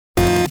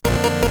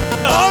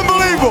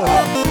Unbelievable.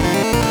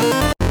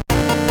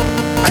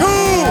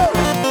 Cool.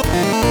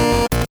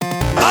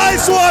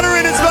 Ice water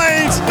in his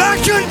veins.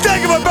 I couldn't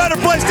think of a better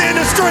place to end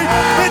the street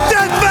in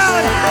Death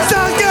Valley,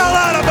 South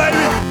Carolina, baby.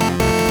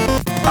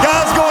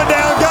 Guys going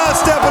down, guys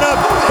stepping up.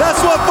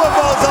 That's what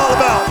football is all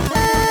about.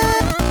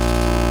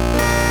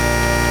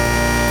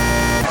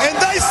 And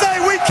they say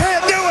we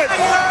can't do it.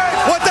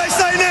 What they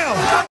say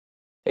now.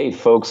 Hey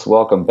folks,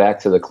 welcome back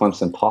to the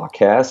Clemson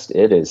Podcast.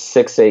 It is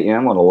 6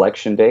 a.m. on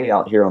Election Day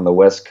out here on the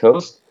West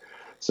Coast.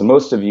 So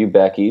most of you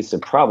back east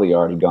have probably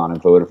already gone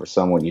and voted for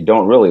someone you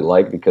don't really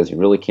like because you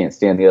really can't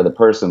stand the other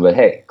person. But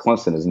hey,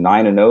 Clemson is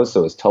 9-0,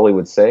 so as Tully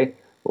would say,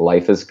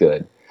 life is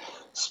good.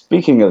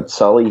 Speaking of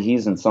Tully,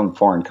 he's in some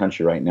foreign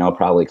country right now,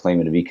 probably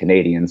claiming to be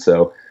Canadian.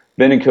 So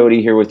Ben and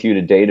Cody here with you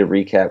today to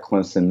recap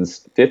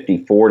Clemson's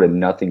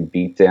 54-0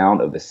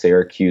 beatdown of the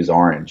Syracuse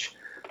Orange.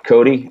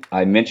 Cody,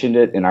 I mentioned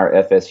it in our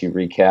FSU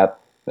recap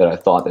that I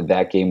thought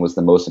that game was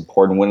the most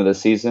important win of the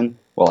season.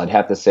 Well, I'd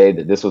have to say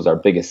that this was our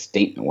biggest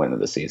statement win of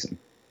the season.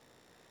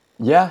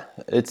 Yeah,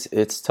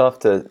 it's tough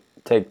to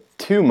take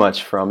too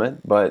much from it,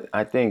 but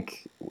I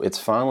think it's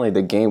finally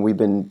the game we've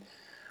been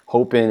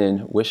hoping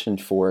and wishing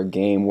for, a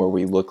game where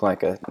we look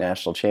like a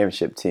national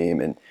championship team.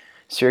 And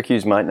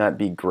Syracuse might not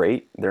be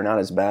great. They're not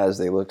as bad as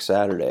they look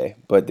Saturday,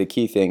 but the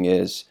key thing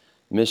is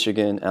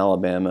Michigan,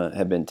 Alabama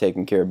have been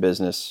taking care of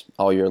business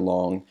all year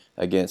long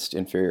against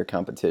inferior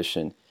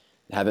competition.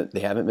 They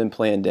haven't been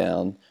playing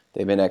down.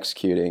 They've been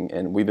executing,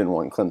 and we've been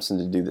wanting Clemson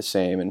to do the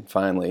same. And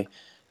finally,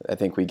 I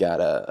think we got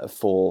a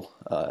full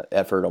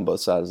effort on both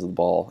sides of the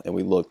ball, and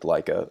we looked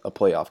like a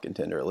playoff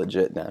contender, a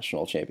legit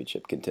national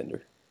championship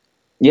contender.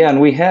 Yeah,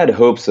 and we had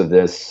hopes of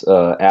this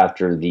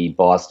after the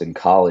Boston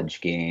College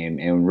game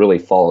and really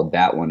followed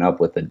that one up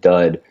with a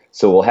dud.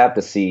 So we'll have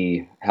to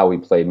see how we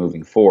play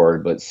moving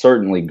forward, but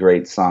certainly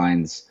great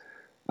signs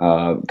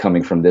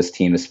coming from this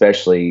team,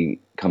 especially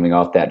coming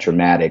off that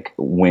dramatic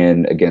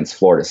win against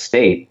Florida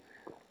State.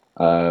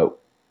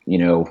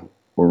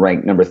 We're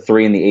ranked number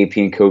 3 in the AP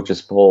and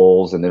coaches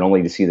polls, and then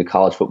only to see the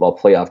College Football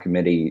Playoff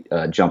Committee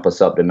jump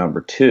us up to number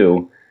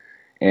 2.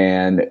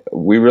 And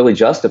we really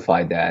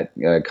justified that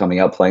coming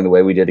out playing the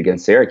way we did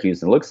against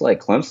Syracuse. And it looks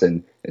like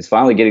Clemson is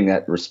finally getting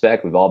that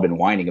respect we've all been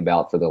whining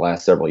about for the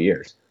last several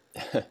years.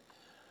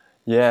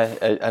 Yeah,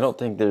 I don't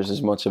think there's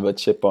as much of a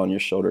chip on your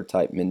shoulder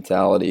type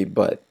mentality,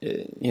 but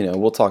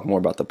we'll talk more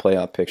about the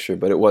playoff picture.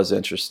 But it was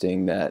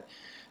interesting that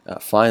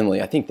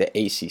finally, I think the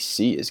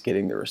ACC is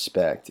getting the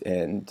respect,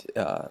 and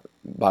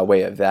by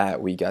way of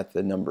that, we got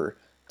the number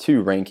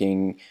 2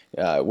 ranking.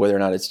 Whether or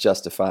not it's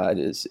justified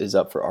is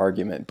up for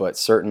argument, but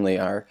certainly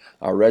our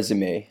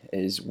resume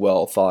is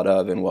well thought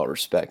of and well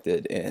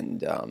respected,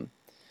 and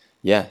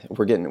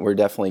we're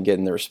definitely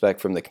getting the respect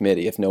from the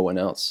committee, if no one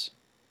else.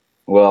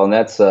 Well, and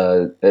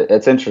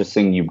that's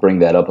interesting you bring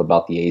that up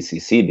about the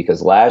ACC,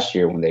 because last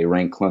year when they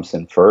ranked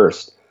Clemson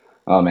first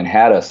and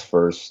had us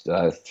first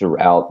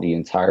throughout the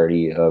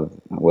entirety of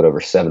whatever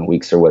 7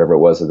 weeks or whatever it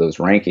was of those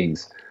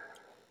rankings,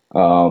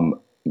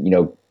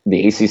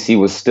 the ACC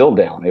was still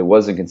down. It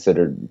wasn't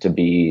considered to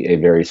be a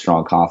very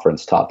strong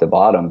conference top to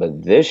bottom.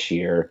 But this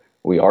year,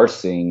 we are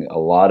seeing a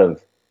lot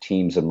of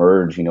teams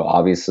emerge.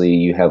 Obviously,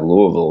 you have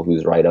Louisville,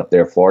 who's right up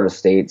there. Florida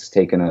State's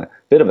taken a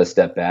bit of a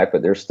step back,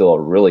 but they're still a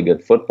really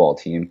good football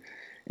team.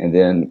 And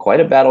then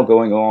quite a battle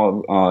going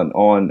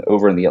on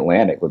over in the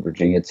Atlantic with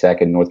Virginia Tech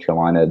and North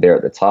Carolina there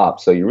at the top.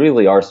 So you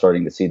really are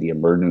starting to see the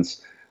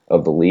emergence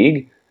of the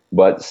league,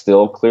 but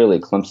still clearly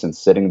Clemson's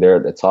sitting there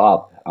at the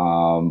top.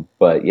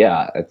 But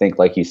yeah, I think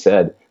like you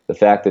said, the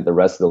fact that the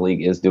rest of the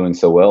league is doing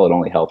so well, it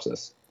only helps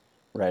us.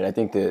 Right. I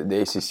think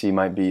the ACC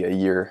might be a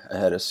year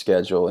ahead of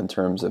schedule in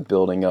terms of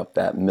building up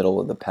that middle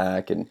of the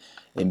pack and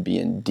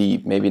being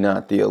deep. Maybe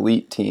not the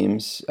elite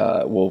teams.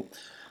 I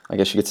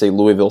guess you could say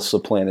Louisville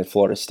supplanted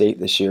Florida State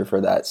this year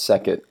for that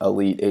second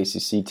elite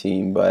ACC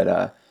team,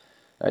 but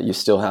you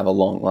still have a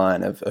long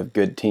line of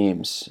good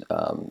teams.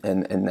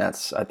 And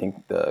that's, I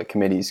think, the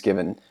committee's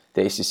given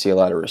the ACC a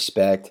lot of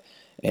respect.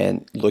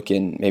 And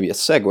looking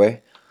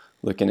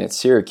at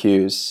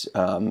Syracuse,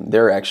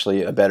 they're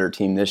actually a better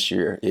team this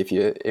year. If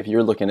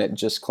you're looking at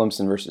just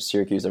Clemson versus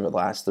Syracuse over the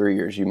last 3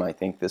 years, you might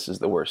think this is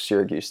the worst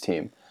Syracuse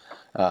team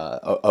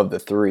of the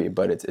 3,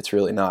 but it's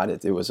really not.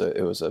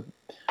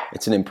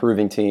 It's an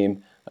improving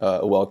team,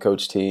 a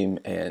well-coached team,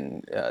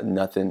 and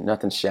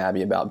nothing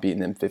shabby about beating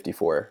them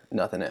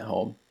 54-0 at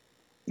home.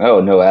 Oh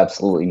no,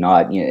 absolutely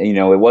not.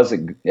 It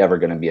wasn't ever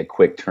going to be a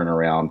quick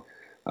turnaround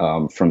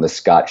from the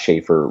Scott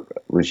Schaefer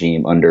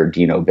regime under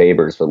Dino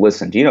Babers. But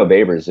listen, Dino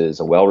Babers is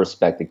a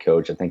well-respected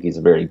coach. I think he's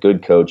a very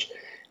good coach,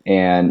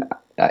 and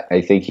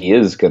I think he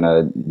is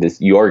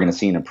you are going to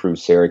see an improved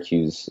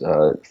Syracuse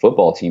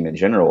football team in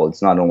general.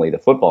 It's not only the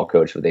football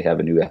coach, but they have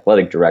a new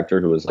athletic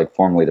director who was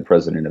formerly the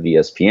president of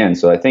ESPN.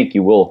 So I think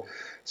you will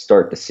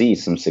start to see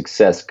some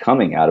success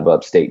coming out of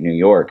upstate New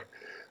York.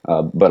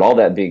 But all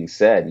that being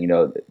said,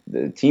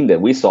 the team that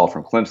we saw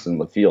from Clemson in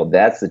the field,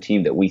 that's the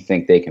team that we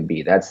think they can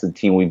be. That's the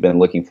team we've been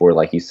looking for,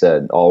 like you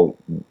said, all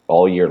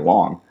year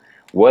long.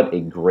 What a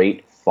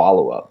great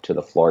follow-up to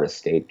the Florida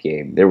State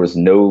game. There was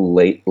no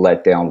late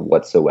letdown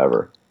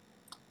whatsoever.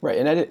 Right,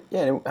 and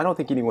I don't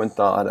think anyone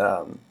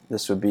thought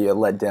this would be a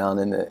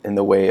letdown in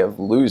the way of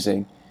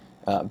losing,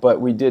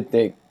 but we did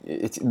think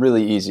it's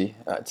really easy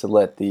to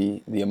let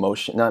the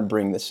emotion not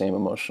bring the same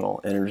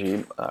emotional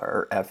energy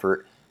or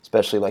effort,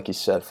 especially like you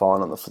said,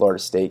 falling on the Florida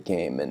State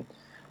game. And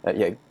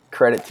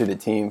credit to the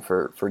team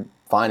for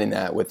finding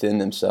that within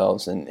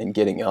themselves and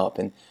getting up.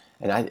 And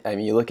I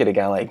mean, you look at a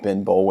guy like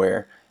Ben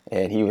Boulware,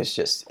 and he was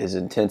just as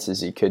intense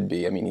as he could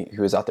be. I mean, he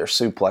was out there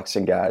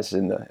suplexing guys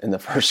in the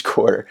first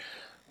quarter.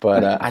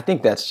 But I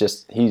think that's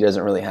just he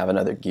doesn't really have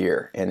another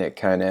gear, and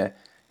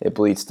it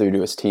bleeds through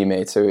to his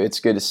teammates. So it's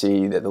good to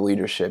see that the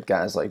leadership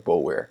guys like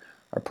Boulware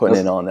are putting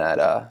in on that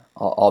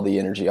all the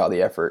energy, all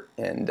the effort,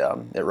 and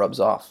it rubs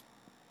off.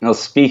 Now,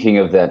 speaking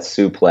of that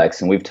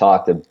suplex, and we've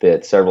talked a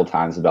bit several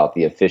times about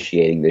the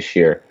officiating this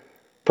year.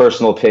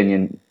 Personal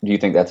opinion, do you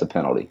think that's a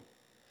penalty?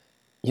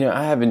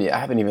 I haven't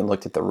even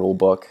looked at the rule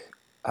book.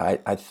 I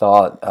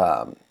thought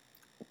I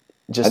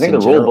think the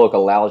rule book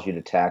allows you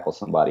to tackle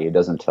somebody. It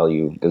doesn't tell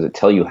you. Does it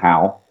tell you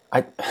how?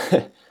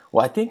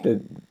 Well, I think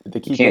the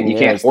key thing you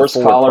can't is force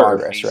the forward collar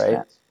progress, right?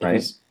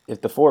 Right.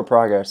 If the forward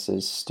progress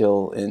is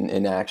still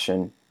in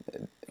action,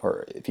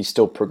 or if he's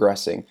still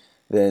progressing,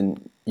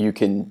 then you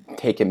can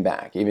take him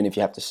back, even if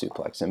you have to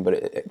suplex him.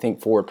 But I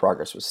think forward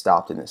progress was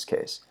stopped in this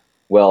case.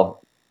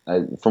 Well,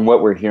 from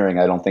what we're hearing,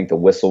 I don't think the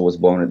whistle was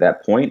blown at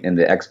that point, and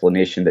the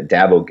explanation that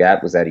Dabo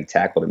got was that he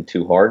tackled him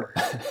too hard.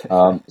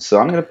 So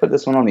I'm going to put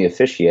this one on the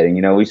officiating.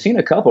 We've seen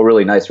a couple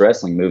really nice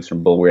wrestling moves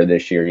from Boulware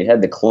this year. You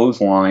had the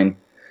clothesline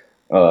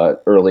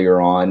earlier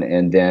on,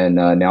 and then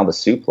now the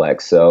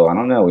suplex. So I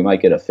don't know. We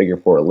might get a figure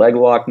four leg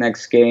lock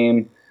next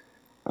game,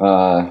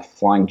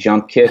 flying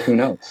jump kick. Who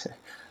knows?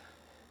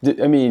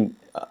 I mean,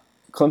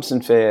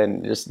 Clemson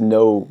fan, just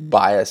no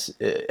bias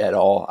at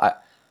all.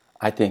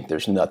 I think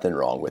there's nothing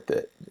wrong with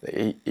it.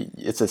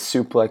 It's a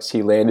suplex.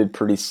 He landed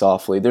pretty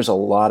softly. There's a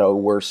lot of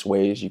worse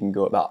ways you can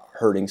go about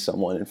hurting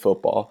someone in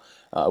football,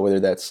 whether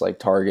that's like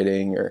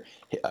targeting or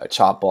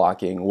chop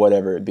blocking,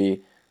 whatever it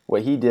be.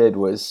 What he did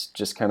was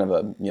just kind of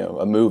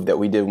a move that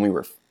we did when we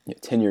were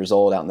 10 years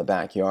old out in the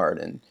backyard,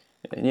 and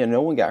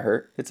no one got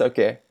hurt. It's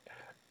okay.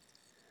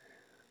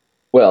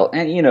 Well,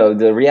 and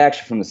the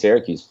reaction from the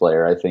Syracuse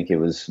player, I think it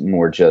was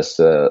more just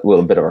a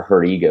little bit of a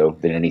hurt ego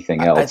than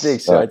anything else. I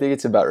think so. I think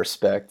it's about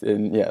respect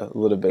and a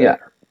little bit of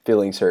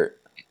feelings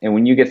hurt. And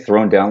when you get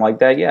thrown down like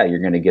that, you're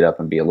going to get up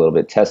and be a little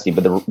bit testy.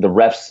 But the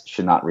refs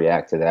should not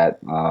react to that.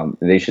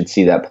 They should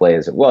see that play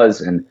as it was.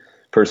 And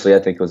personally, I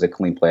think it was a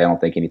clean play. I don't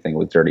think anything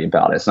was dirty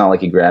about it. It's not like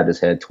he grabbed his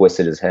head,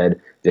 twisted his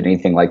head, did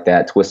anything like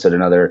that, twisted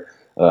another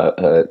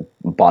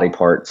body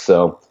part.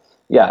 So,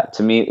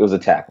 to me, it was a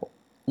tackle.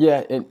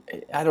 Yeah,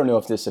 I don't know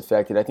if this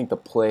affected. I think the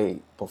play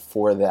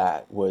before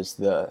that was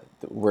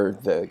where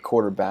the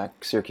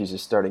quarterback,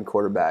 Syracuse's starting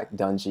quarterback,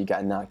 Dungy,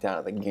 got knocked out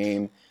of the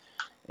game.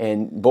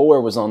 And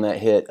Boulware was on that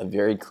hit, a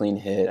very clean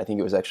hit. I think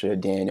it was actually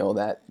Daniel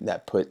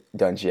that put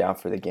Dungy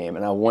out for the game.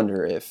 And I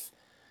wonder if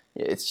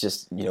it's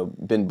just,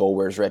 Ben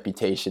Boulware's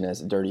reputation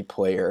as a dirty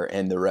player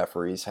and the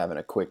referees having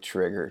a quick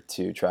trigger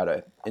to try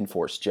to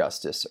enforce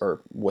justice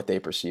or what they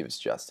perceive as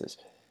justice.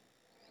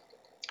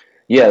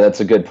 Yeah, that's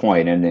a good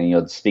point.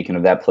 And speaking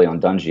of that play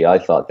on Dungy, I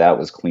thought that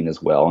was clean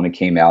as well. And it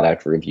came out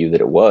after review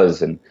that it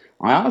was. And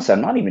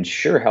I'm not even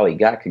sure how he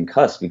got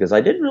concussed because I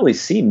didn't really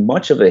see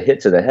much of a hit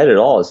to the head at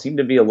all. It seemed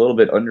to be a little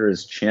bit under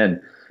his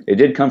chin. It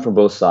did come from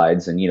both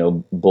sides, and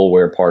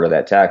Boulware part of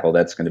that tackle.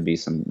 That's going to be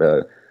some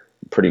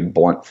pretty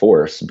blunt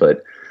force,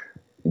 but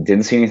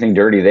didn't see anything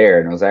dirty there.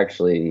 And I was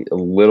actually a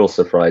little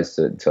surprised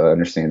to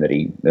understand that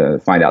he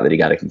find out that he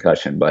got a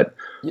concussion. But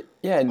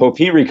hope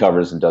he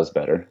recovers and does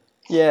better.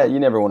 Yeah, you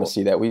never want to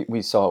see that.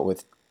 We saw it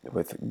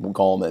with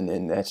Gallman,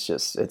 and that's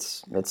just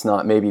it's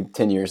not. Maybe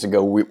 10 years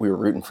ago we were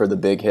rooting for the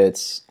big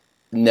hits.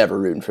 Never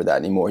rooting for that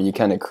anymore. You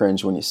kind of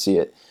cringe when you see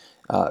it.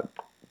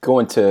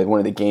 Going to one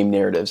of the game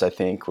narratives, I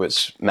think,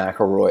 was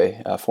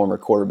McElroy, former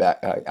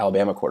quarterback,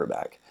 Alabama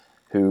quarterback,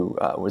 who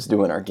was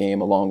doing our game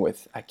along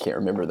with, I can't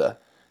remember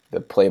the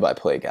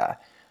play-by-play guy.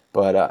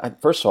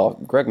 But first of all,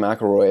 Greg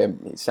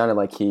McElroy, it sounded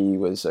like he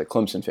was a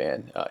Clemson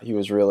fan. He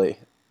was really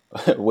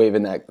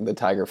waving the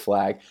Tiger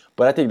flag.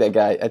 But I think that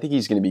guy, I think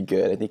he's going to be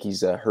good. I think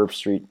he's Herb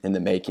Street in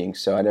the making.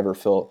 So I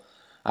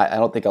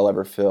don't think I'll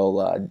ever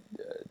feel,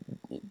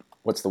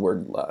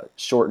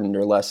 shortened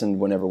or lessened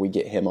whenever we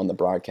get him on the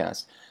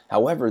broadcast.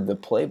 However, the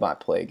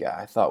play-by-play guy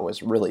I thought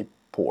was really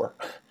poor.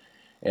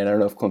 And I don't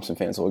know if Clemson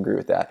fans will agree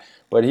with that.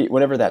 But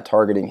whenever that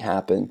targeting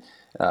happened,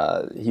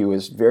 he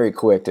was very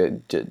quick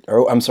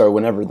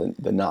whenever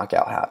the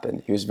knockout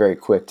happened, he was very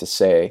quick to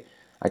say,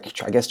 I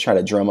guess try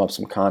to drum up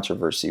some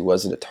controversy.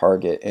 Was it a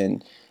target?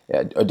 And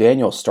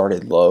Daniel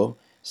started low,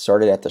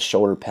 started at the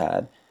shoulder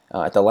pad.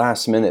 At the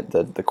last minute,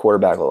 the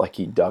quarterback looked like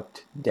he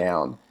ducked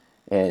down.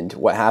 And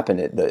what happened,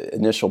 the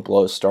initial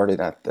blow started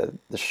at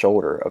the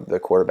shoulder of the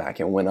quarterback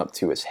and went up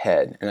to his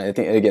head. And I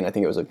think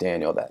it was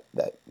Daniel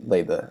that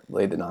laid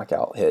the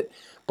knockout hit.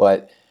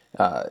 But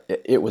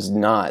it was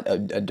not a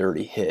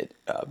dirty hit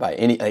by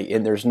any,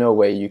 and there's no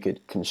way you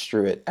could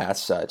construe it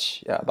as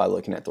such by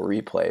looking at the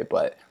replay.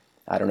 But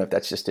I don't know if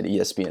that's just an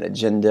ESPN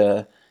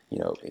agenda.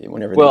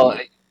 Whenever Well,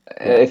 they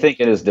I think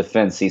in his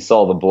defense, he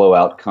saw the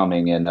blowout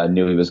coming and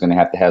knew he was going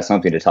to have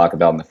something to talk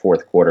about in the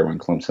fourth quarter when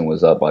Clemson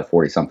was up by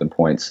 40-something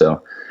points.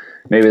 So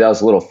maybe that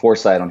was a little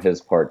foresight on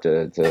his part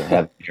to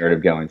have the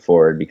narrative going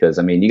forward. Because,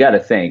 I mean, you got to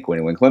think,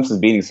 when Clemson's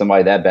beating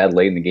somebody that bad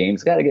late in the game,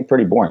 it's got to get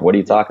pretty boring. What do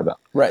you talk about?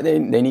 Right, they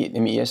need. I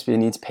mean, ESPN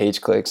needs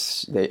page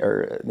clicks. They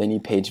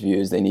need page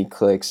views. They need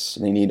clicks.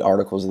 They need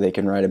articles that they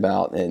can write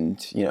about. And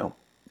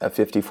a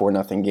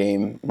 54-0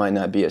 game might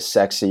not be as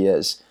sexy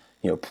as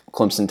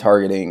Clemson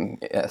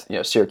targeting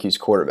Syracuse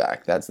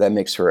quarterback. That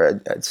makes for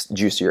a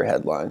juicier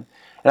headline.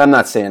 And I'm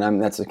not saying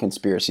that's a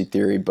conspiracy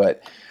theory,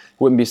 but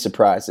wouldn't be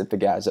surprised if the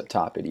guys up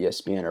top at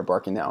ESPN are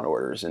barking down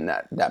orders, and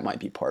that might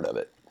be part of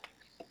it.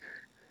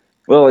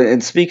 Well,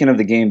 and speaking of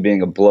the game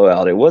being a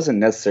blowout, it wasn't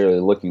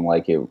necessarily looking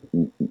like it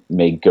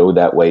may go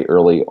that way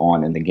early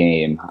on in the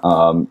game.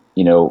 From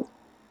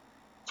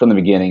the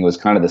beginning, it was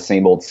kind of the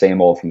same old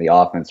from the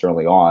offense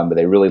early on, but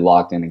they really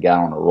locked in and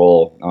got on a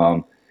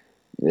roll.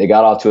 They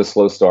got off to a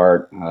slow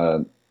start,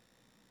 up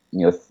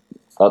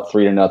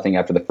 3-0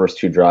 after the first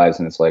two drives,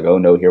 and it's like, oh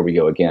no, here we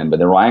go again. But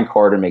then Ryan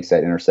Carter makes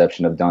that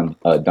interception of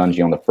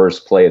Dungy on the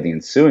first play of the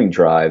ensuing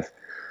drive,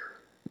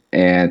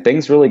 and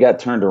things really got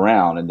turned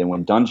around. And then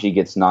when Dungy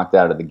gets knocked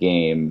out of the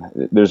game,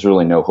 there's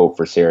really no hope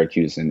for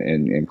Syracuse,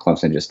 and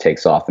Clemson just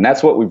takes off. And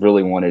that's what we've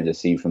really wanted to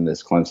see from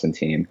this Clemson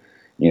team.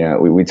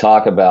 We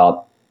talk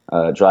about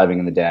driving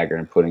in the dagger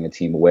and putting a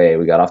team away.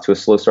 We got off to a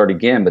slow start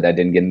again, but that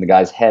didn't get in the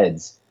guys'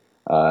 heads.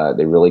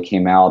 They really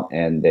came out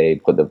and they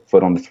put the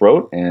foot on the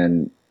throat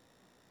and,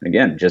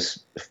 again,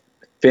 just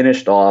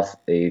finished off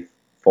a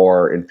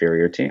far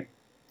inferior team.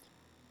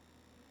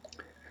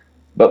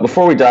 But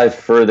before we dive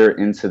further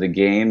into the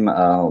game,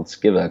 let's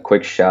give a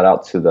quick shout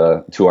out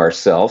to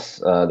ourselves,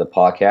 the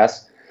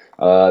podcast.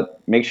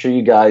 Make sure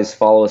you guys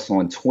follow us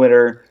on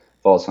Twitter,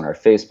 follow us on our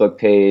Facebook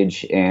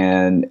page,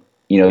 and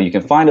you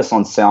can find us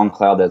on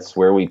SoundCloud. That's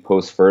where we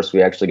post first.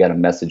 We actually got a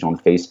message on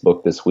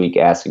Facebook this week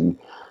asking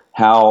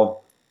how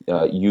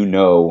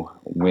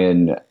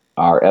when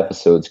our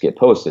episodes get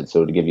posted.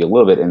 So to give you a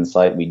little bit of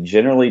insight, we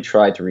generally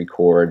try to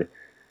record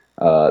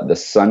the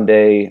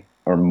Sunday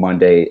or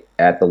Monday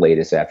at the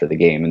latest after the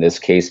game. In this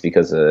case,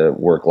 because of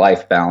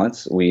work-life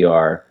balance, we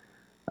are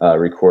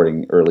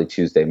recording early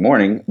Tuesday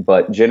morning,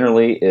 but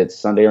generally it's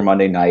Sunday or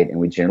Monday night, and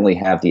we generally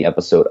have the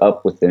episode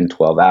up within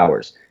 12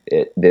 hours.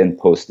 It then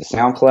posts to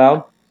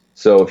SoundCloud,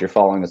 so if you're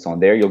following us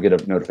on there, you'll get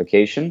a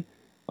notification,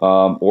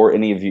 or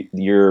any of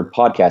your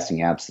podcasting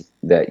apps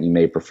that you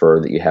may prefer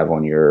that you have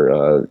on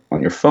your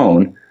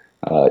phone,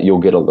 you'll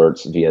get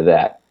alerts via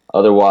that.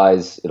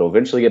 Otherwise, it'll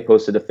eventually get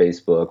posted to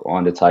Facebook,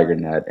 onto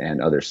TigerNet,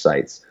 and other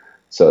sites.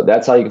 So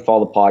that's how you can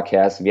follow the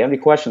podcast. If you have any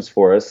questions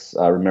for us,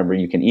 remember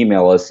you can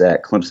email us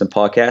at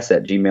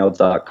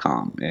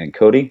clemsonpodcast@gmail.com. And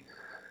Cody,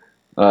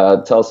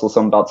 tell us a little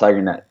something about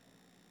TigerNet.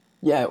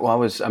 Yeah,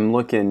 well, I'm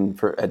looking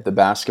at the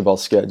basketball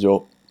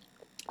schedule,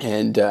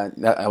 and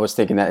I was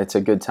thinking that it's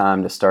a good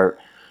time to start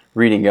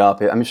reading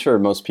up. I'm sure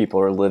most people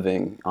are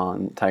living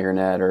on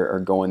TigerNet or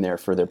going there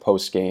for their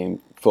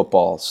post-game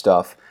football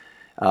stuff.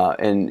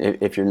 And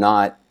if you're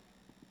not,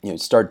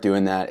 start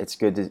doing that. It's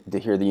good to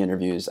hear the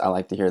interviews. I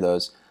like to hear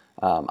those.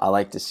 I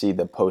like to see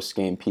the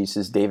post-game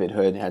pieces. David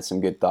Hood had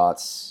some good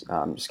thoughts,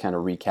 just kind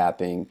of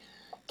recapping,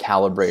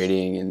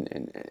 calibrating,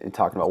 and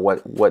talking about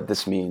what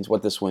this means,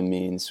 what this win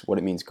means, what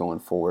it means going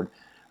forward.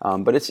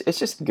 But it's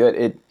just good.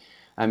 It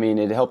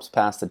helps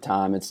pass the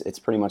time. It's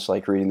pretty much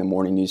like reading the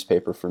morning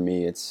newspaper for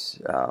me. It's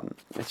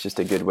just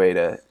a good way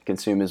to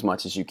consume as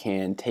much as you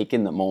can, take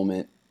in the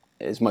moment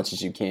as much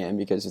as you can,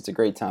 because it's a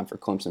great time for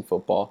Clemson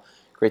football,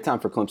 great time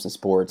for Clemson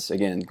sports.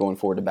 Again, going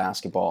forward to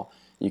basketball,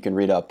 you can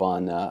read up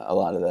on a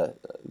lot of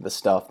the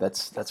stuff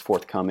that's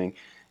forthcoming.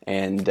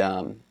 And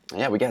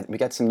we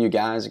got some new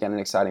guys. We got an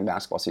exciting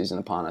basketball season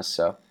upon us.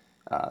 So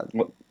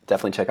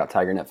definitely check out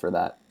TigerNet for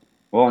that.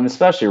 Well, and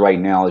especially right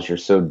now, as you're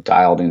so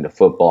dialed into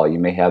football, you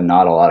may have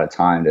not a lot of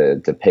time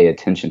to pay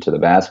attention to the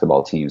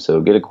basketball team.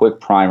 So get a quick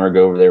primer,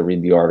 go over there,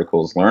 read the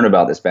articles, learn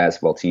about this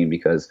basketball team,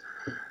 because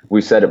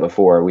we've said it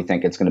before, we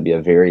think it's going to be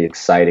a very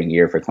exciting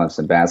year for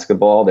Clemson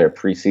basketball. They're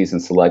preseason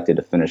selected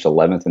to finish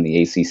 11th in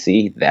the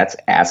ACC. That's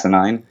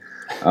asinine.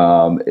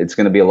 It's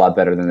going to be a lot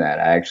better than that.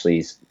 I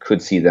actually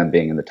could see them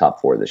being in the top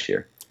 4 this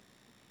year.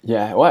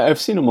 Yeah, well, I've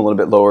seen them a little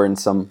bit lower in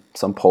some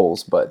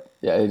polls, but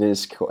yeah, it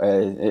is.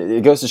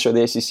 It goes to show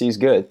the ACC is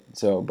good.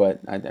 So,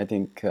 but I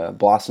think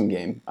Blossom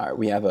game,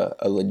 we have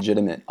a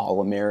legitimate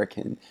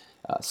All-American,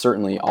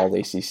 certainly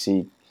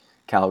All-ACC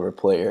caliber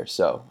player.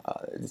 So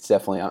it's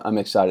definitely, I'm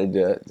excited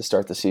to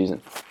start the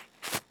season.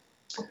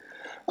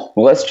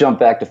 Well, let's jump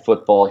back to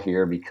football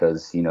here,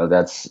 because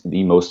that's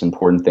the most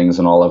important things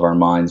in all of our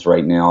minds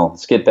right now.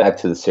 Let's get back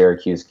to the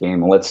Syracuse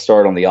game, and let's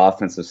start on the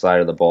offensive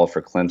side of the ball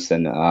for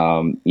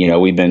Clemson.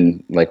 We've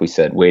been, like we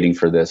said, waiting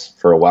for this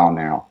for a while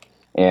now,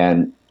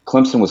 and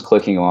Clemson was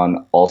clicking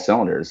on all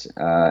cylinders.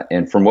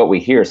 And from what we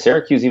hear,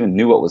 Syracuse even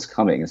knew what was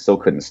coming and still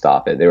couldn't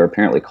stop it. They were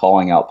apparently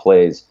calling out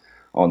plays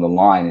on the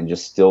line and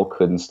just still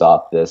couldn't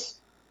stop this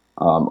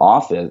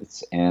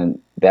offense. And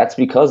that's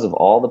because of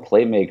all the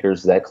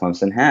playmakers that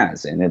Clemson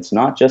has. And it's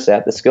not just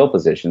at the skill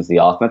positions.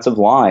 The offensive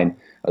line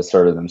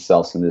asserted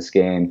themselves in this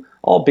game,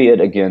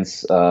 albeit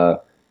against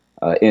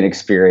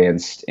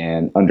inexperienced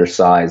and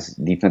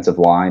undersized defensive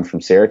line from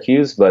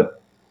Syracuse.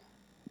 But,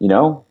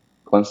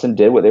 Clemson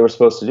did what they were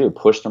supposed to do,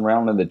 pushed them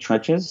around in the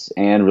trenches,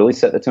 and really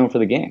set the tone for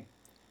the game.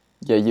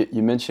 Yeah,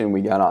 you mentioned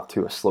we got off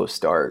to a slow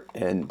start,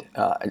 and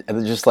I'd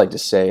just like to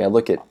say, I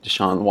look at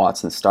Deshaun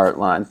Watson's start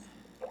line.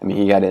 I mean,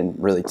 he got in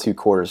really 2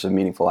 quarters of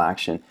meaningful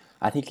action.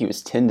 I think he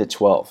was 10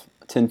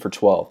 for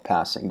 12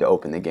 passing to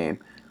open the game.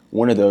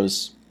 One of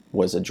those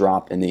was a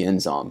drop in the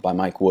end zone by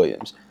Mike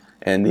Williams,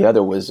 and the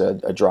other was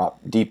a drop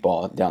deep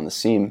ball down the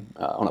seam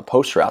on a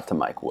post route to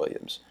Mike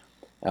Williams.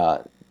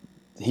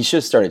 He should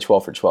have started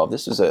 12 for 12.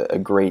 This was a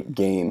great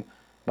game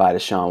by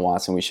Deshaun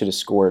Watson. We should have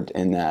scored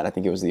in that. I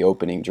think it was the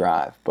opening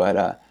drive.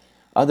 But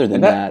other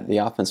than that, the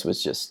offense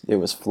was it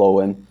was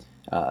flowing.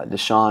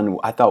 Deshaun,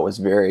 I thought, was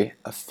very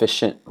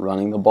efficient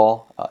running the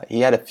ball.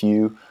 He had a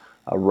few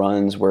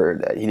runs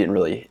where he didn't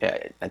really,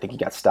 I think he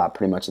got stopped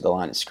pretty much at the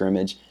line of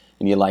scrimmage.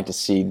 And you'd like to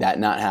see that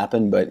not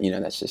happen, but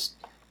that's just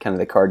kind of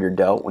the card you're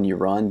dealt when you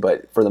run.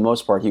 But for the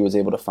most part, he was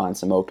able to find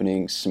some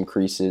openings, some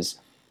creases,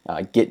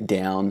 get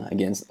down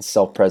against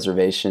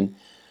self-preservation.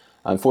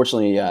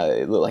 Unfortunately,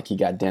 it looked like he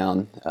got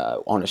down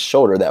on his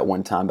shoulder that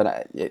one time,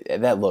 but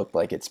that looked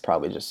like it's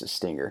probably just a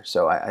stinger.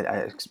 So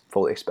I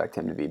fully expect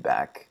him to be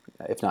back,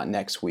 if not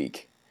next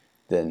week,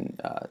 then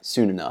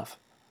soon enough.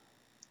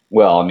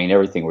 Well, I mean,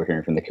 everything we're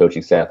hearing from the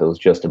coaching staff, it was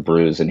just a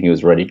bruise, and he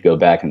was ready to go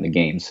back in the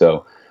game.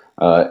 So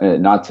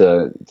not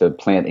to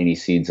plant any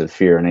seeds of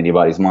fear in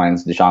anybody's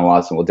minds, Deshaun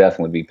Watson will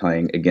definitely be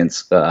playing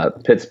against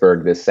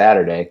Pittsburgh this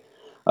Saturday.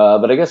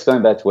 But I guess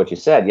going back to what you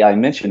said, yeah, I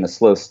mentioned a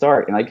slow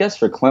start, and I guess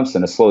for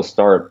Clemson, a slow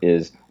start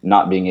is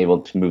not being able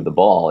to move the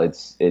ball.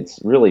 It's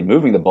really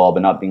moving the ball,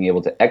 but not being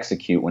able to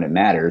execute when it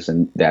matters,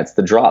 and that's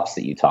the drops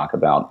that you talk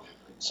about.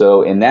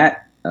 So in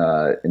that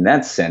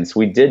sense,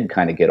 we did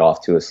kind of get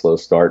off to a slow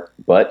start,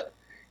 but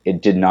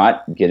it did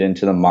not get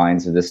into the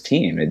minds of this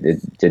team.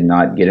 It did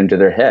not get into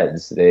their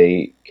heads.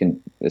 They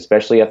can,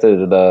 especially after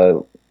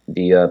the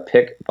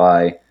pick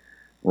by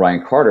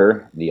Ryan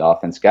Carter, the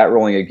offense got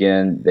rolling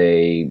again.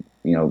 They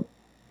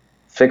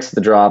fixed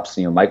the drops.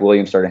 Mike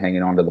Williams started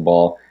hanging on to the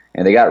ball,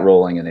 and they got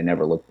rolling, and they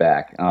never looked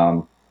back.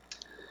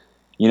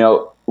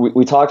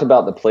 We talked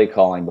about the play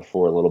calling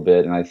before a little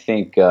bit, and I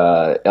think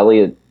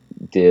Elliott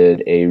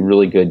did a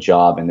really good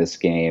job in this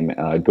game,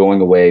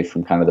 going away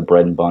from kind of the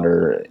bread and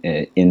butter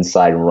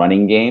inside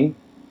running game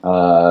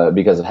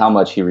because of how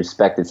much he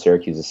respected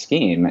Syracuse's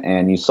scheme.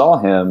 And you saw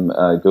him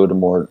go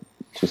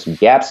to some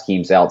gap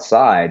schemes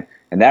outside,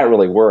 and that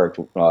really worked.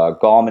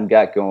 Gallman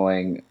got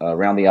going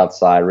around the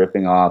outside,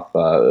 ripping off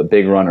a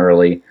big run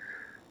early,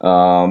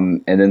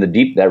 and then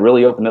that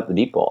really opened up the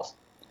deep balls.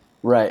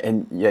 Right,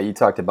 and yeah, you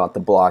talked about the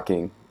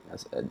blocking.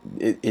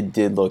 It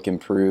did look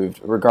improved,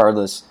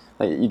 regardless.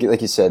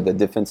 Like you said, the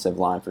defensive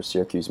line for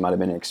Syracuse might have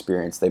been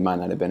inexperienced. They might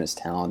not have been as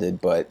talented,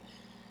 but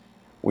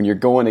when you're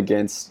going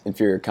against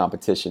inferior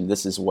competition,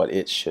 this is what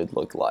it should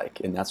look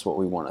like, and that's what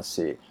we want to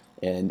see.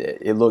 And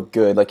it looked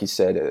good. Like you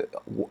said,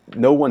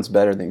 no one's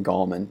better than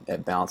Gallman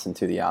at bouncing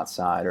to the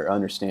outside or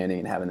understanding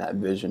and having that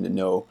vision to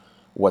know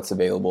what's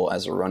available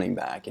as a running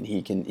back. And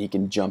he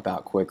can jump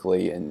out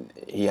quickly, and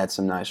he had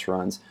some nice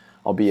runs,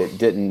 albeit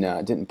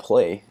didn't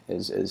play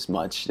as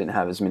much, didn't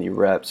have as many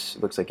reps.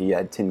 It looks like he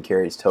had 10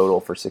 carries total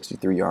for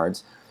 63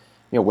 yards.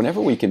 Whenever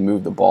we can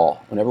move the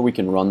ball, whenever we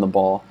can run the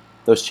ball,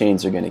 those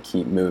chains are going to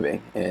keep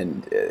moving.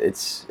 And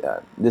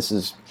this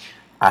is,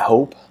 I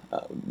hope,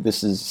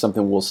 this is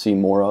something we'll see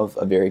more of,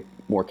 a very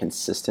more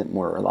consistent,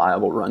 more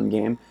reliable run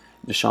game.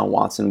 Deshaun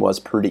Watson was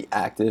pretty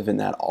active, and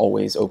that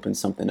always opens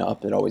something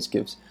up. It always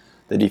gives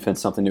the defense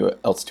something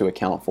else to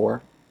account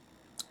for.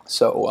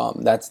 So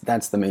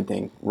that's the main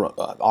thing.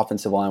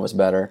 Offensive line was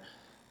better.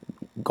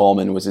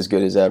 Gallman was as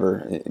good as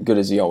ever, good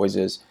as he always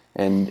is,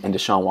 and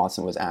Deshaun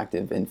Watson was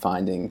active in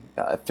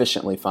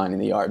efficiently finding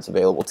the yards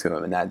available to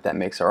him, and that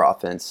makes our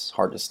offense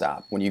hard to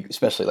stop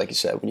especially like you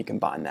said, when you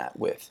combine that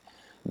with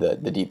the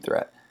deep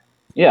threat.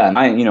 Yeah, and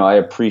I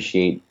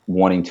appreciate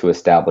wanting to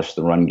establish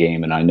the run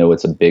game, and I know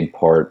it's a big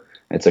part.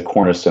 It's a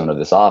cornerstone of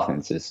this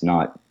offense. It's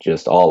not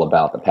just all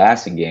about the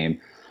passing game.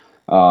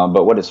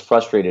 But what has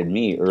frustrated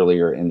me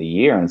earlier in the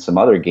year and some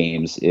other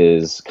games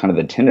is kind of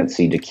the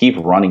tendency to keep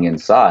running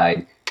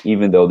inside,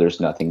 even though there's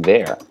nothing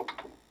there.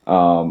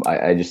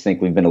 I just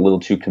think we've been a little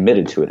too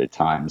committed to it at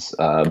times.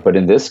 But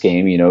in this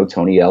game,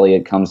 Tony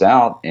Elliott comes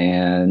out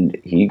and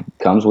he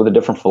comes with a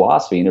different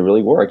philosophy, and it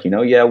really worked.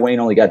 Wayne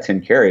only got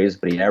 10 carries,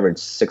 but he averaged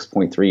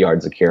 6.3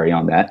 yards a carry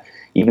on that.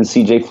 Even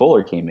C.J.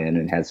 Fuller came in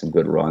and had some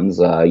good runs.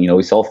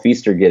 We saw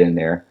Feaster get in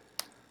there.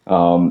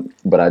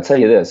 But I tell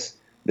you this,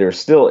 there's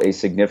still a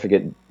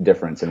significant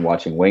difference in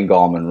watching Wayne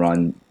Gallman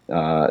run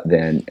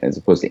than as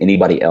opposed to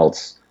anybody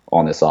else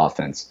on this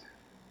offense.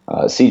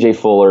 C.J.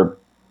 Fuller,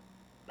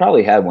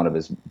 probably had one of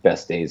his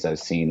best days I've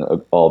seen,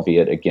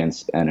 albeit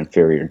against an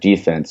inferior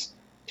defense.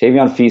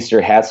 Tavion Feaster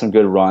had some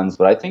good runs,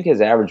 but I think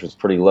his average was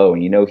pretty low.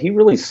 And, he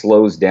really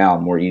slows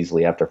down more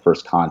easily after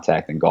first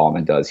contact than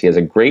Gallman does. He has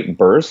a great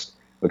burst,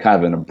 but kind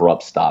of an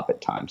abrupt stop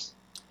at times.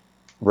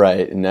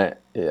 Right, and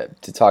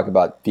to talk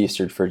about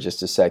Feaster for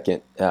just a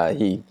second,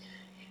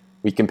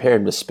 we compare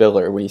him to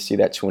Spiller. When you see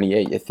that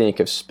 28, you think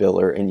of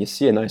Spiller, and you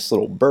see a nice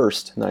little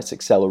burst, nice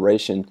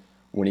acceleration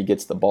when he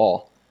gets the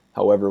ball.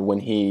 However,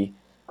 when he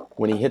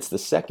hits the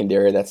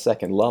secondary, that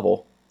second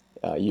level,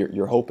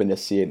 you're hoping to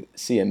see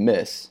him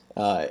miss,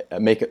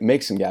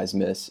 make some guys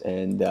miss,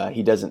 and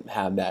he doesn't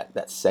have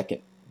that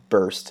second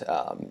burst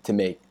to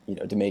make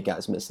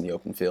guys miss in the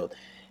open field.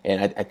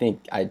 And I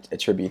think I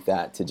attribute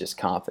that to just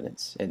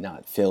confidence and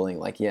not feeling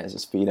like he has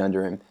his feet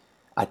under him.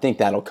 I think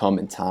that'll come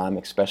in time,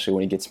 especially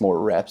when he gets more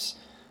reps.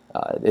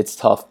 It's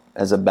tough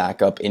as a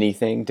backup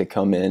anything to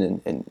come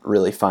in and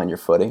really find your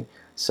footing.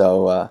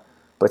 So,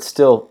 but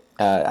still,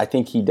 I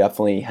think he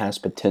definitely has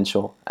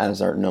potential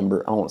as our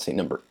I won't say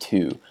number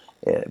 2,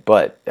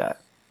 but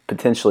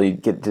potentially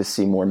get to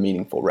see more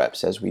meaningful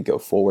reps as we go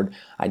forward.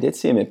 I did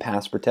see him in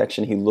pass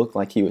protection. He looked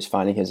like he was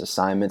finding his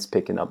assignments,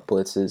 picking up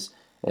blitzes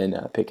and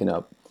picking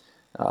up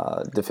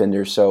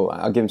defenders. So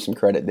I'll give him some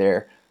credit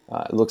there.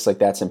 It looks like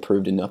that's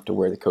improved enough to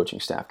where the coaching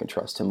staff can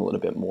trust him a little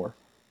bit more.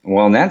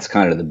 Well, and that's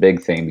kind of the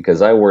big thing,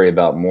 because I worry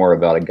more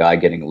about a guy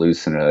getting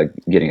loose and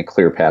getting a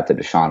clear path to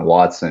Deshaun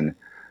Watson.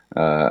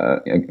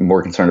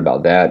 More concerned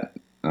about that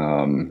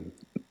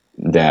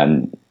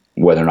than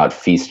whether or not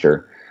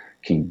Feaster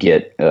can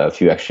get a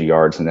few extra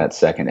yards in that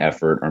second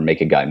effort or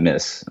make a guy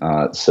miss.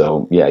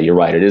 So, yeah, you're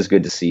right. It is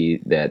good to see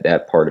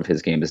that part of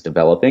his game is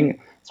developing.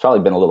 It's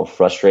probably been a little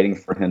frustrating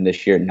for him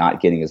this year,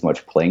 not getting as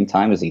much playing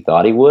time as he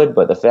thought he would.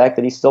 But the fact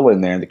that he's still in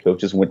there and the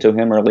coaches went to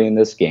him early in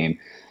this game,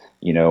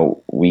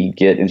 we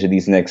get into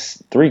these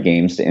next 3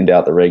 games to end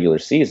out the regular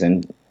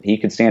season, he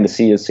could stand to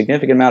see a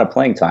significant amount of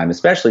playing time,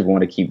 especially if we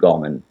want to keep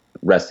Gallman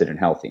rested and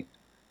healthy.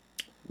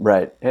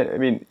 Right. I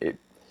mean,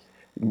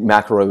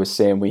 McElroy was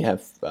saying we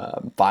have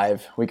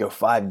 5. We go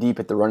 5 deep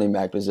at the running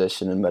back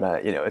position, but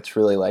it's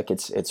really like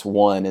it's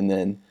 1, and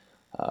then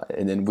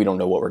we don't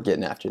know what we're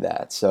getting after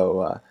that.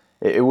 So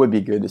it would be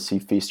good to see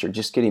Feaster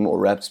just getting more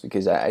reps,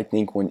 because I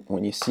think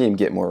when you see him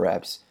get more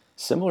reps,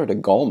 similar to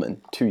Gallman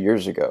 2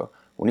 years ago,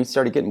 when he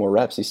started getting more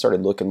reps, he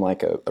started looking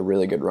like a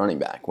really good running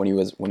back. When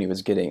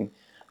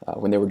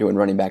they were doing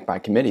running back by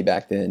committee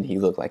back then, he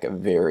looked like a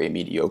very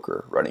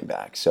mediocre running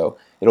back. So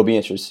it'll be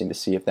interesting to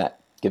see if that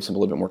gives him a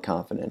little bit more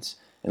confidence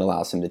and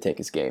allows him to take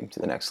his game to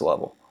the next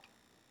level.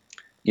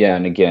 Yeah,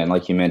 and again,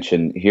 like you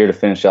mentioned, here to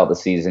finish out the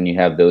season, you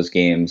have those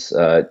games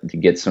to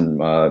get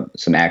some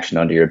action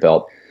under your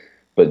belt.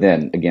 But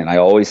then, again, I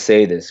always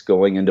say this,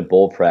 going into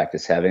bowl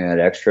practice, having that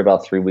extra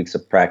about 3 weeks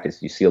of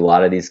practice, you see a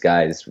lot of these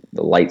guys,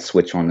 the light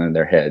switch on in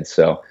their head.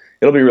 So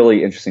it'll be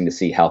really interesting to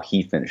see how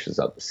he finishes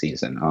up the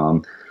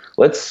season.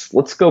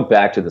 Let's go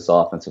back to this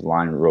offensive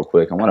line real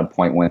quick. I want to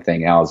point one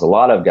thing out. Is a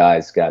lot of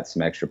guys got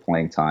some extra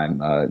playing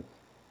time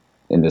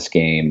in this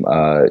game.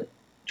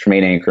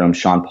 Tremaine Ankrum,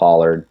 Sean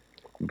Pollard,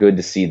 good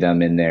to see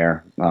them in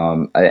there.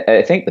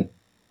 I think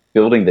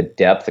building the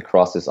depth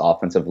across this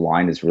offensive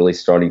line is really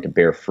starting to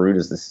bear fruit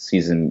as the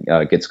season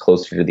gets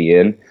closer to the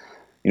end.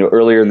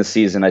 Earlier in the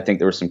season, I think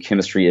there were some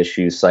chemistry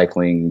issues,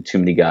 cycling too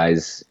many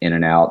guys in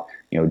and out.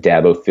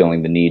 Dabo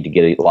feeling the need to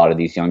get a lot of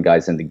these young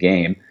guys in the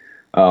game.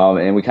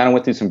 And we kind of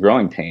went through some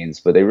growing pains,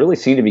 but they really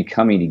seem to be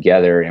coming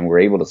together, and we're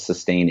able to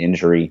sustain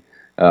injury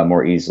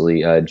more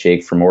easily.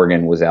 Jake from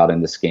Oregon was out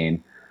in this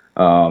game,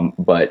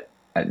 but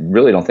I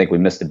really don't think we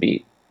missed a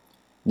beat.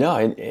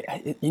 No,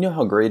 you know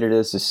how great it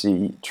is to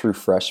see true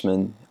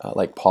freshmen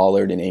like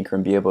Pollard and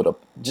Ankrum be able to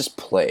just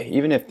play,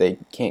 even if they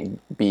can't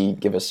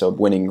give us a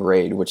winning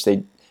grade, which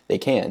they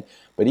can.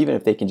 But even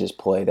if they can just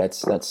play,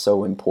 that's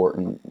so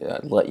important.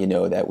 Let you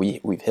know that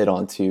we've hit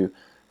on 2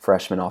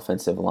 freshman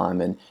offensive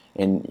linemen,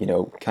 and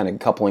kind of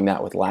coupling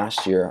that with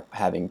last year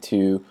having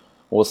 2,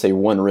 we'll say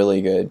 1 really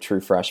good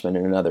true freshman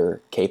and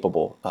another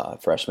capable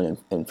freshman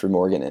in Drew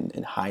Morgan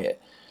and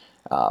Hyatt.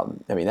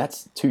 I mean,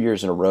 that's 2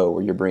 years in a row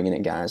where you're bringing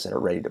in guys that are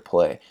ready to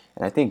play.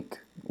 And I think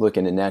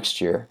looking to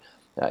next year,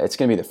 it's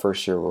going to be the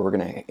first year where we're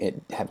going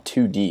to have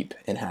 2 deep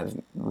and have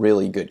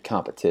really good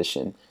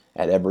competition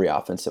at every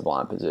offensive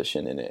line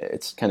position. And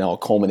it's kind of all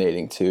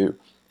culminating to,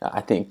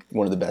 I think,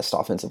 one of the best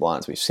offensive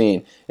lines we've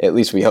seen. At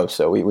least we hope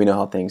so. We know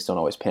how things don't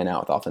always pan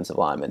out with offensive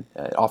linemen,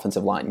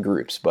 offensive line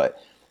groups.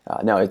 But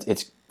no,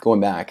 it's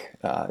going back.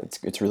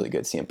 It's really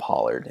good seeing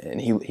Pollard.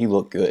 And he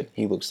looked good.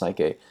 He looks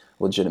like a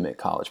legitimate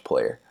college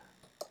player.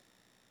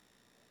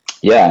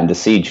 Yeah, and to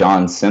see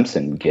John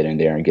Simpson get in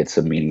there and get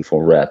some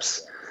meaningful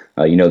reps.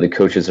 The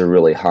coaches are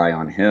really high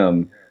on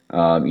him.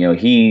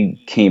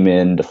 He came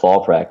in to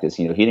fall practice.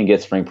 He didn't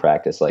get spring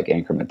practice like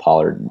Ankrum and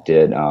Pollard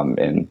did.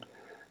 And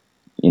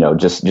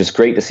just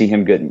great to see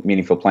him get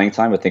meaningful playing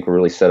time. I think we're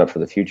really set up for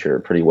the future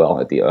pretty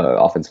well at the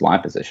offensive line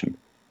position.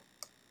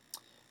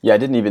 Yeah, I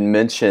didn't even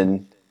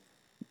mention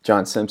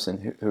John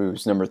Simpson,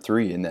 who's number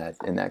 3 in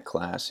that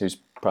class, who's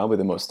probably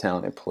the most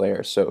talented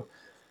player. So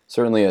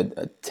certainly a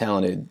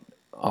talented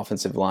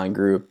offensive line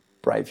group,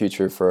 bright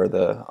future for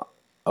the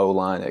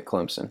O-line at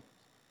Clemson.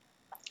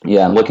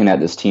 Yeah, and looking at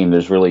this team,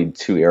 there's really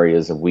two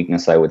areas of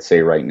weakness, I would say,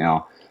 right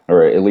now,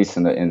 or at least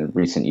in the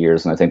recent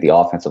years. And I think the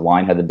offensive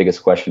line had the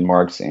biggest question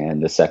marks,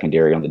 and the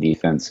secondary on the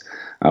defense.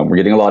 We're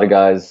getting a lot of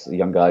guys,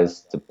 young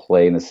guys, to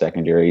play in the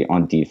secondary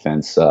on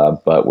defense,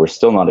 but we're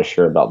still not as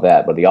sure about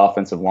that. But the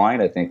offensive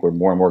line, I think we're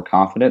more and more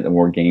confident. The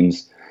more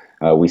games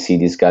we see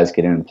these guys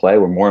get in and play,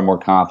 we're more and more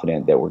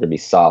confident that we're going to be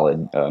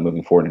solid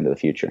moving forward into the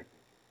future.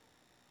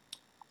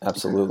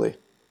 Absolutely.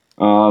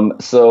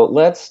 So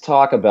let's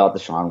talk about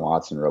Deshaun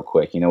Watson real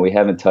quick. We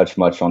haven't touched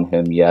much on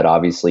him yet.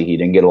 Obviously, he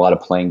didn't get a lot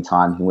of playing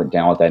time. He went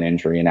down with that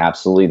injury, and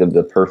absolutely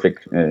the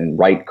perfect and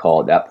right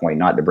call at that point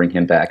not to bring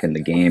him back in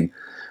the game.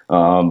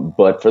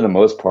 But for the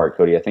most part,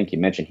 Cody, I think you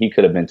mentioned he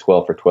could have been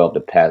 12 for 12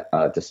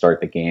 to start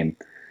the game.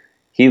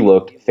 He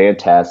looked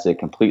fantastic,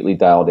 completely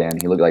dialed in.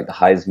 He looked like the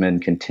Heisman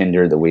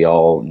contender that we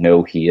all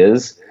know he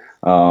is.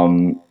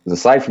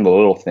 Aside from the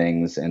little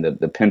things and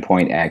the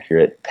pinpoint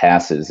accurate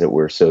passes that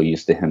we're so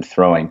used to him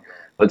throwing,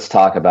 let's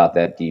talk about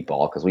that deep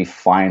ball because we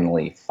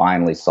finally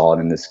saw it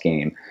in this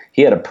game.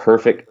 He had a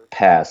perfect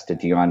pass to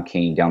Deon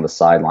Cain down the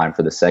sideline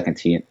for the second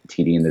TD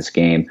in this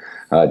game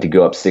to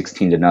go up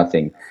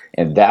 16-0.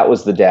 And that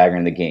was the dagger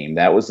in the game.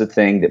 That was the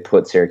thing that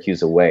put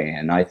Syracuse away.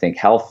 And I think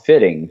how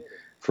fitting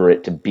for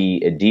it to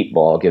be a deep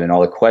ball given all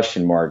the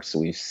question marks that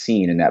we've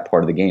seen in that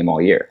part of the game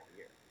all year.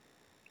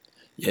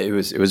 Yeah,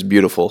 it was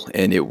beautiful,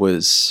 and it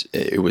was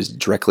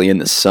directly in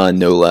the sun,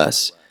 no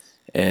less.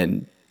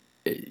 And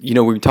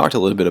we talked a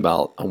little bit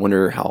about. I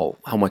wonder how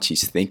much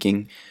he's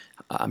thinking.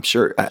 I'm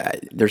sure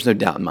there's no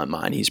doubt in my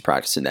mind he's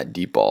practicing that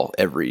deep ball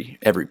every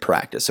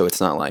practice. So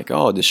it's not like,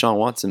 oh, Deshaun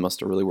Watson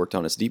must have really worked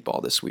on his deep ball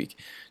this week.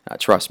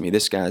 Trust me,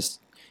 this guy's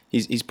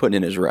he's putting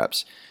in his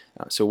reps.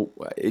 So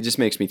it just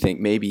makes me think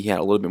maybe he had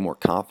a little bit more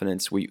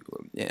confidence.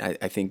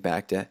 I think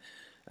back to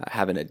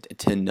having a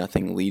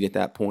 10-0 lead at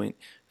that point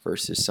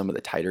versus some of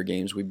the tighter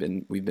games we've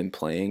been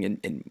playing,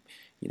 and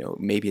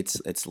maybe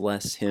it's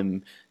less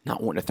him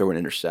not wanting to throw an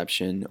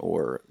interception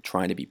or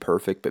trying to be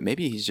perfect, but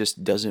maybe he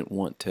just doesn't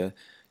want to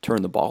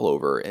turn the ball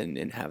over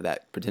and have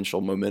that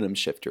potential momentum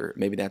shifter.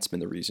 Maybe that's been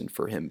the reason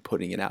for him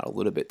putting it out a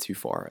little bit too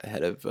far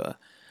ahead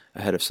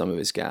of some of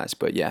his guys.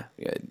 But yeah,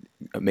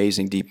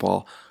 amazing deep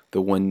ball.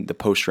 The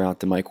post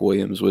route to Mike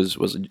Williams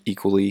was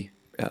equally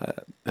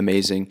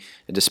amazing,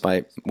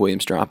 despite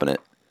Williams dropping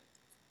it.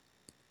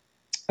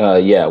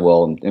 Yeah,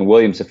 well, in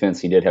Williams' defense,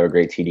 he did have a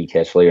great TD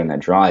catch later in that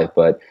drive.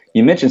 But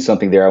you mentioned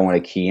something there I want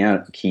to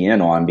key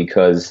in on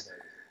because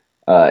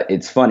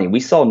it's funny.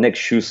 We saw Nick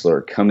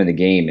Schuessler come in the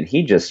game, and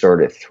he just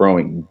started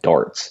throwing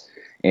darts.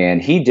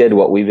 And he did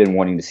what we've been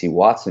wanting to see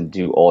Watson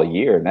do all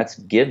year, and that's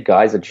give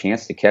guys a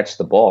chance to catch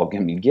the ball. I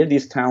mean, give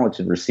these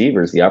talented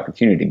receivers the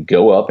opportunity to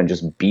go up and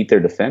just beat their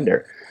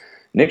defender.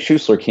 Nick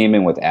Schuessler came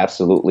in with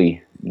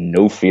absolutely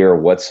no fear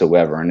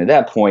whatsoever. And at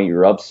that point,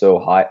 you're up so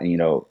high,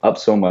 up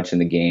so much in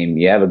the game.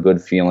 You have a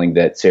good feeling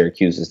that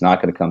Syracuse is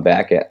not going to come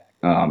back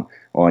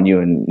on you.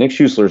 And Nick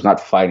Schuessler is not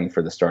fighting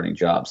for the starting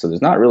job. So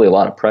there's not really a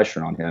lot of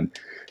pressure on him.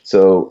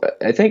 So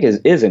I think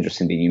it is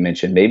interesting that you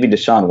mentioned maybe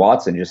Deshaun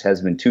Watson just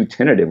has been too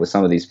tentative with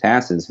some of these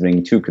passes,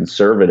 being too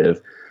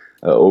conservative,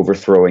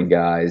 overthrowing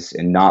guys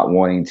and not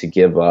wanting to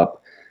give up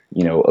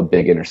a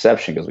big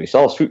interception, because we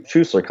saw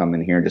Schuessler come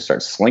in here and just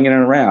start slinging it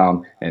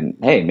around. And,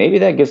 hey, maybe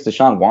that gives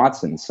Deshaun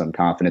Watson some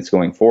confidence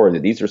going forward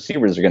that these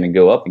receivers are going to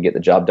go up and get the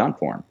job done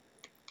for him.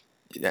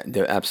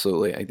 Yeah,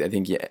 absolutely. I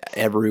think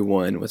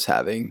everyone was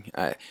having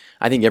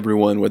I think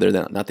everyone, whether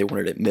or not they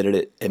wanted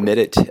to admit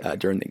it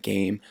during the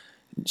game,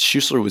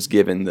 Schuessler was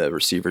giving the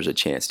receivers a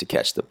chance to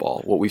catch the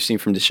ball. What we've seen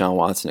from Deshaun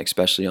Watson,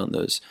 especially on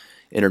those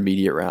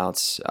intermediate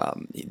routes,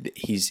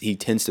 he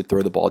tends to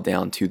throw the ball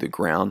down to the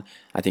ground.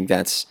 I think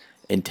that's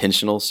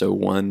intentional. So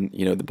one,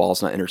 the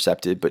ball's not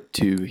intercepted, but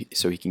two,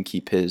 so he can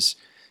keep his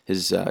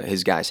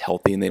guys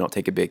healthy and they don't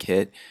take a big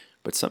hit.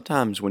 But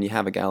sometimes when you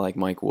have a guy like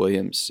Mike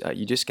Williams,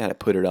 you just got to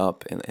put it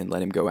up and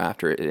let him go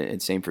after it. And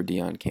same for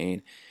Deon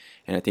Cain.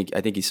 And I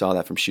think he saw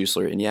that from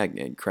Schuessler. And yeah,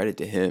 credit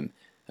to him.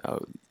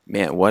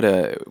 Man, what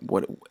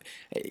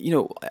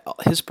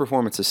his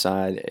performance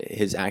aside,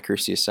 his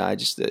accuracy aside,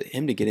 just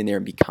him to get in there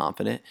and be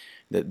confident,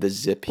 the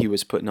zip he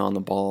was putting on the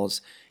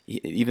balls.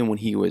 Even when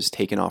he was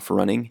taking off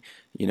running,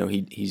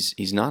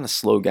 he's not a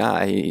slow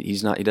guy. He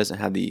doesn't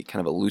have the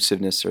kind of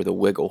elusiveness or the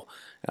wiggle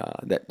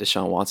that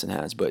Deshaun Watson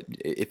has. But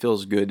it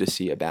feels good to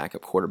see a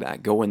backup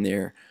quarterback go in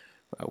there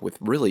with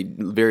really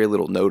very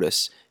little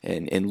notice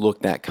and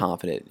look that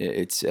confident.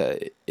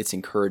 It's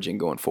encouraging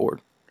going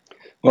forward.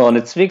 Well, and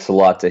it speaks a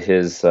lot to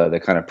his the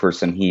kind of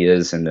person he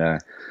is and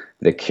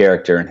the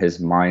character and his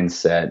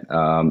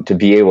mindset to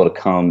be able to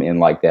come in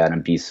like that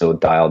and be so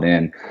dialed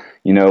in.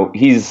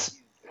 He's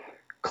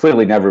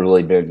clearly never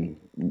really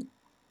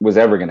was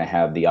ever going to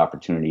have the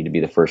opportunity to be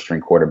the first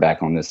string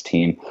quarterback on this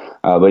team.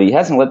 But he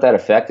hasn't let that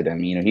affect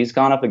him. He's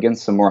gone up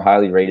against some more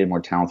highly rated,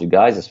 more talented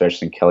guys,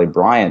 especially Kelly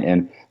Bryant.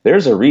 And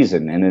there's a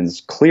reason, and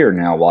it's clear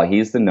now why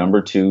he's the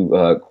number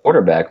 2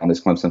 quarterback on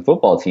this Clemson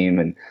football team.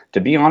 And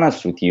to be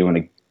honest with you,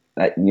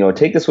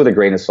 take this with a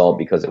grain of salt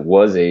because it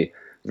was a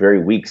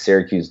very weak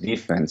Syracuse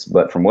defense.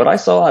 But from what I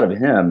saw out of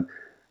him,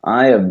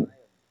 I am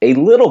a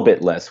little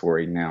bit less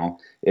worried now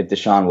if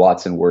Deshaun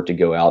Watson were to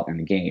go out in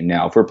the game.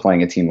 Now, if we're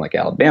playing a team like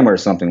Alabama or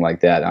something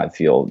like that, I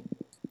feel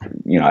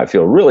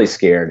really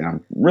scared and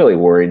I'm really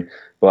worried.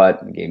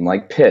 But a game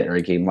like Pitt or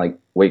a game like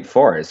Wake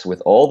Forest,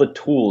 with all the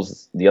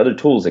tools, the other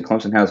tools that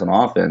Clemson has on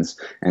offense,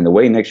 and the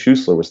way Nick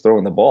Schuessler was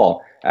throwing the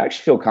ball, I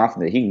actually feel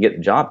confident that he can get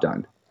the job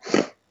done.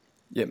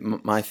 Yeah,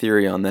 my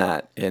theory on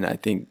that, and I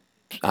think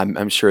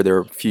I'm sure there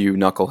are a few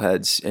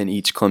knuckleheads in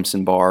each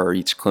Clemson bar or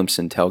each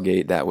Clemson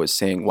tailgate that was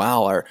saying,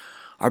 "Wow,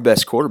 our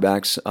best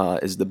quarterbacks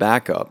is the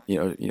backup."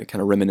 Kind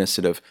of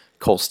reminiscent of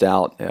Cole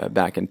Stout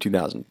back in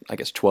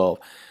 2012.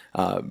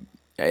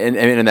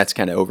 And that's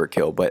kind of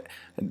overkill. But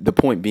the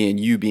point being,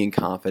 you being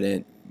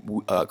confident,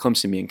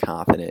 Clemson being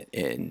confident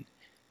in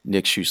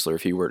Nick Schuessler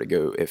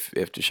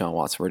if Deshaun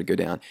Watson were to go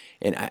down.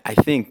 And I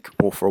think,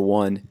 well, for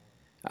one,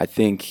 I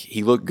think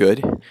he looked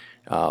good.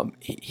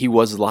 He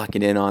was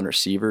locking in on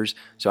receivers.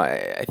 So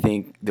I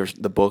think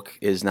the book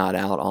is not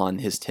out on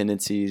his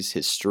tendencies,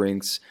 his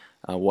strengths,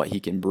 what he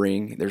can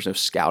bring. There's no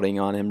scouting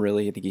on him,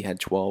 really. I think he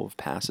had 12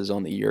 passes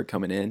on the year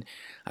coming in.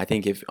 I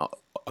think if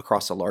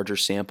across a larger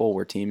sample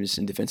where teams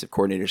and defensive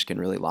coordinators can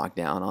really lock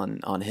down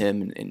on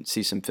him and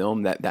see some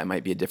film, that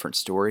might be a different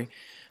story.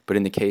 But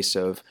in the case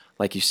of,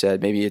 like you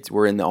said, maybe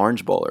we're in the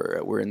Orange Bowl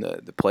or we're in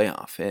the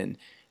playoff and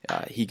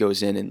he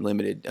goes in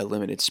a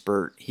limited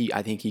spurt.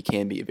 I think he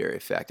can be very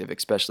effective,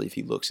 especially if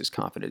he looks as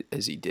confident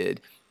as he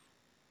did.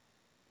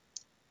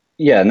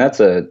 Yeah, and that's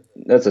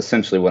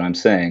essentially what I'm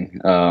saying.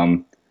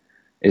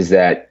 Is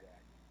that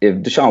if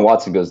Deshaun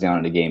Watson goes down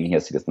in a game, he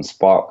has to get some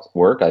spot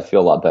work. I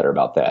feel a lot better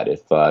about that.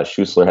 If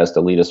Schuessler has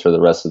to lead us for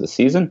the rest of the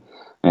season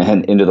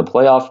and into the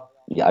playoff,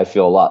 yeah, I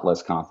feel a lot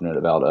less confident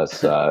about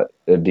us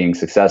being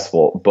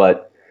successful.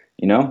 But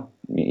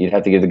you'd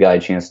have to give the guy a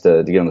chance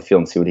to get on the field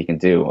and see what he can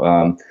do.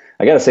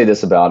 I got to say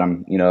this about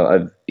him.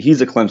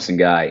 He's a Clemson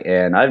guy,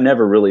 and I've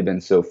never really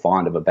been so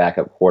fond of a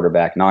backup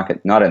quarterback. Not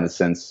in the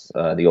sense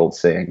the old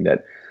saying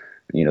that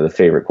the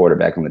favorite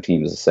quarterback on the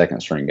team is a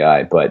second string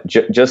guy, but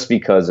just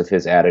because of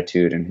his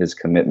attitude and his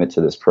commitment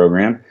to this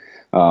program.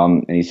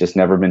 And he's just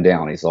never been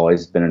down. He's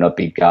always been an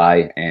upbeat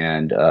guy,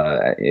 and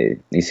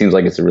he seems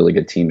like it's a really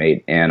good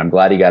teammate. And I'm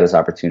glad he got his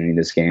opportunity in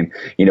this game.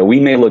 We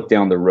may look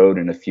down the road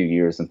in a few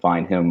years and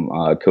find him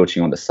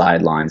coaching on the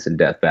sidelines in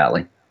Death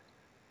Valley.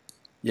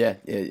 Yeah,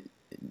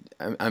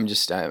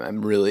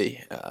 I'm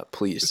really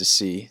pleased to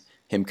see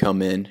him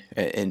come in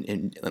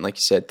and like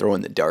you said, throw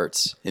in the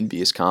darts and be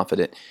as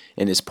confident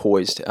and as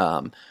poised.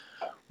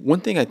 One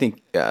thing I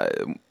think,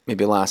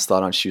 maybe a last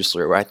thought on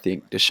Schuessler, where I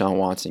think Deshaun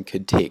Watson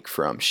could take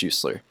from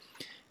Schuessler,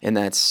 and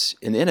that's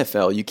in the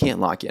NFL, you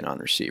can't lock in on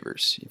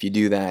receivers. If you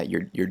do that,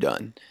 you're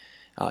done.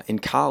 In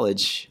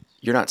college,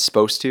 you're not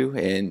supposed to,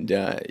 and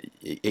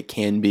it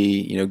can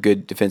be,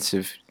 good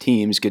defensive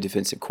teams, good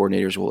defensive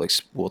coordinators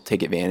will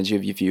take advantage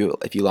of you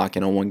if you lock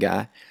in on one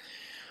guy.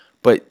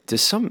 But to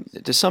some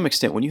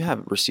extent, when you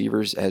have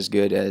receivers as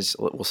good as,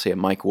 we'll say, a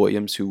Mike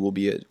Williams, who will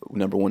be a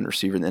number one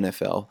receiver in the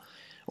NFL,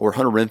 or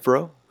Hunter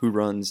Renfrow, who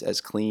runs as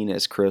clean,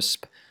 as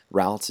crisp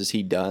routes as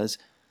he does,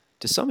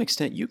 to some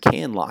extent, you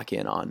can lock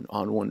in on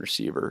one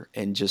receiver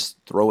and just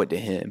throw it to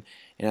him.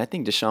 And I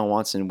think Deshaun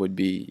Watson would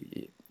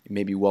be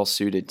maybe well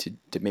suited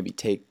to maybe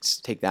take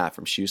that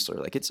from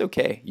Schuessler. Like, it's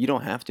okay. You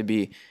don't have to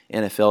be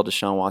NFL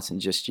Deshaun Watson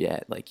just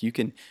yet. Like, you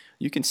can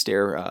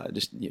stare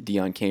just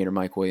Deion Kane or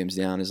Mike Williams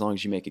down as long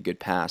as you make a good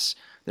pass.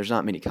 There's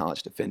not many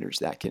college defenders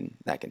that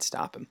can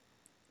stop him.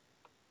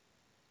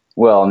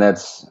 Well, and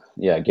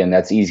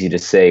that's easy to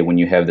say when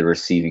you have the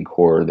receiving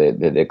core that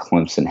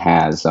Clemson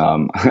has.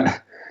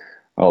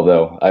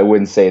 Although I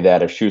wouldn't say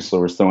that if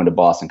Schuessler was throwing to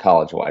Boston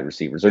College wide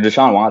receivers or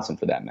Deshaun Watson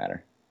for that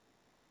matter.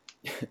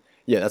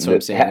 Yeah, that's what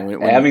I'm saying.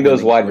 Having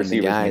those wide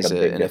receivers, the guy's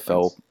make a big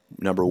NFL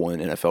number one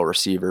NFL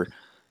receiver,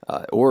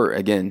 or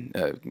again,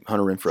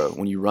 Hunter Renfrow.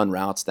 When you run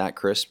routes that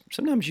crisp,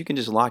 sometimes you can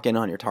just lock in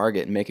on your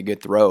target and make a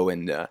good throw,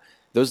 and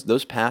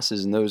those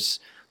passes and those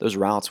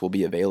routes will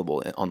be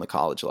available on the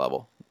college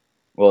level.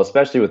 Well,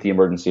 especially with the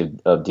emergence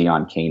of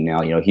Deion Kane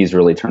now, he's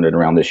really turned it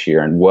around this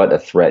year, and what a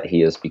threat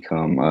he has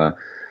become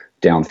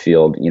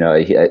downfield.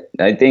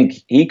 I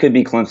think he could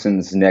be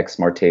Clemson's next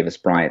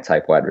Martavis Bryant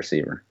type wide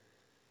receiver.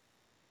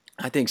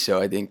 I think so.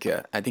 I think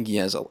he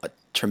has a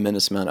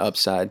tremendous amount of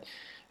upside.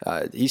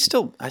 I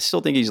still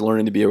think he's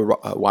learning to be a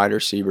wide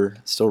receiver,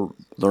 still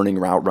learning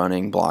route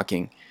running,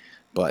 blocking.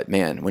 But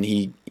man, when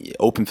he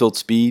open field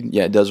speed,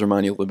 it does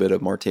remind you a little bit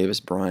of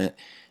Martavis Bryant.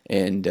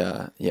 And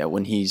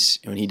when he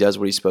does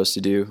what he's supposed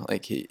to do,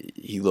 like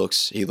he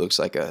looks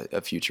like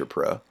a future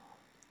pro.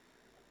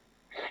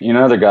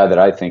 Another guy that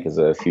I think is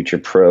a future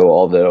pro,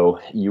 although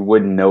you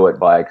wouldn't know it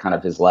by kind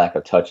of his lack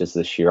of touches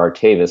this year,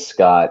 Artavis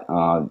Scott.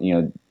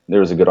 There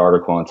was a good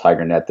article on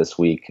TigerNet this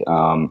week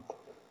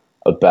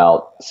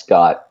about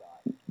Scott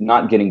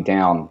not getting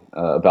down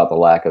about the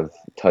lack of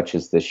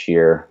touches this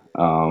year.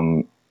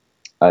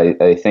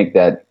 I think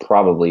that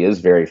probably is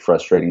very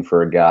frustrating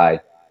for a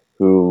guy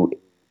who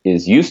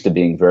is used to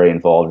being very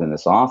involved in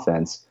this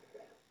offense.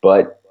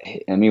 But,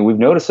 I mean, we've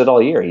noticed it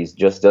all year. He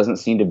just doesn't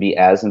seem to be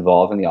as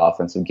involved in the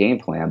offensive game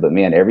plan. But,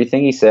 man,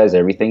 everything he says,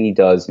 everything he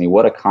does, I mean,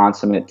 what a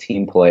consummate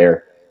team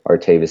player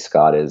Artavis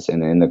Scott is.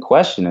 And then the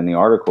question in the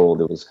article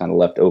that was kind of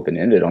left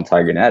open-ended on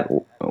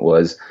TigerNet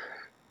was,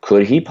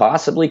 could he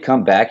possibly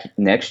come back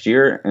next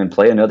year and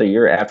play another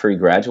year after he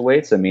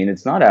graduates? I mean,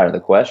 it's not out of the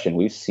question.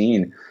 We've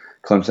seen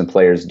Clemson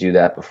players do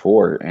that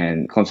before,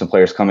 and Clemson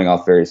players coming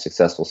off very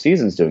successful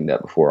seasons doing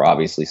that before.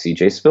 Obviously,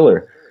 C.J.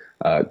 Spiller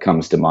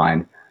comes to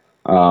mind.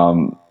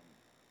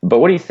 But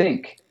what do you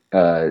think,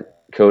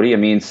 Cody? I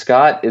mean,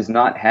 Scott is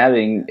not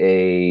having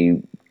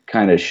a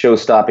kind of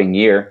show-stopping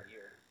year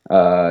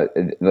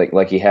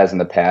like he has in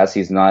the past.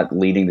 He's not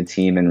leading the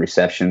team in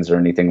receptions or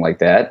anything like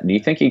that. Do you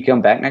think he'd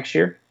come back next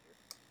year?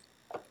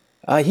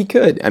 He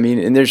could. I mean,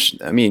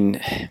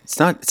 it's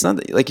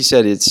not like you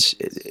said.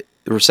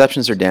 The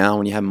receptions are down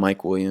when you have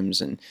Mike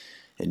Williams and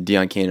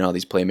Deion Kane and all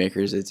these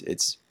playmakers.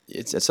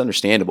 It's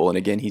understandable. And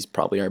again, he's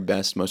probably our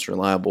best, most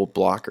reliable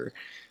blocker.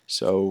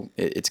 So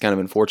it's kind of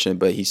unfortunate,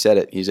 but he said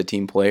it. He's a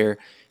team player.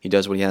 He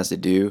does what he has to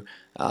do.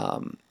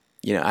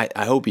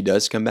 I hope he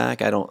does come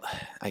back. I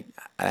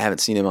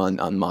haven't seen him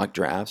on mock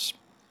drafts.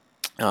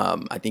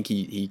 I think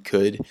he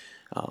could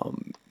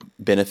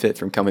benefit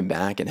from coming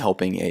back and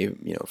helping a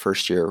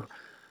first year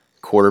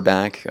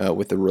quarterback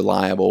with a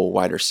reliable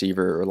wide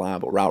receiver,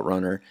 reliable route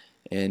runner,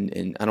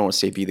 and I don't want to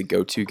say be the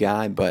go-to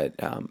guy, but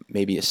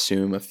maybe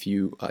assume a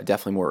few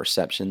definitely more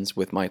receptions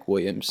with Mike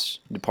Williams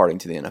departing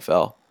to the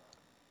NFL.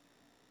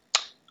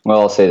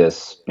 Well, I'll say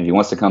this: if he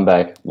wants to come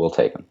back, we'll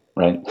take him,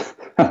 right?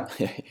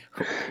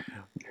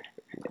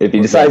 If he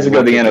decides to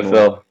go to the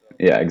NFL,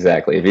 yeah,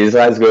 exactly. If he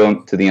decides to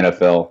go to the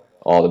NFL,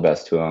 all the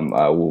best to him.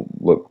 We'll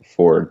look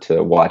forward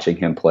to watching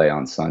him play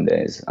on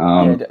Sundays.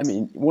 One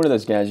of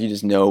those guys you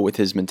just know with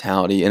his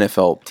mentality.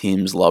 NFL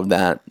teams love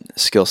that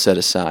skill set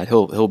aside.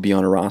 He'll be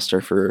on a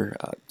roster for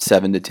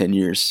 7 to 10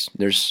 years.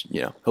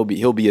 He'll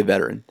be a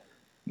veteran.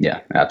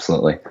 Yeah,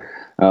 absolutely.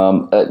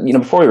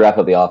 Before we wrap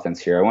up the offense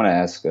here, I want to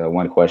ask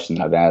one question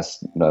that I've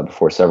asked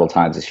before several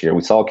times this year.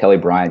 We saw Kelly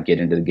Bryant get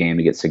into the game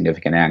to get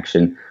significant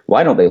action.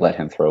 Why don't they let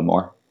him throw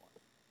more?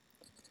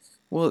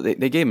 Well,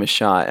 they gave him a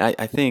shot.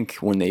 I think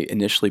when they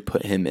initially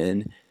put him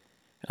in,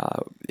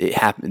 it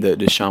happened. The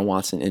Deshaun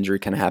Watson injury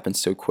kind of happened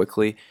so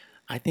quickly.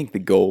 I think the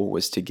goal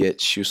was to get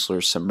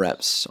Schuessler some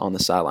reps on the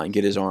sideline,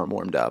 get his arm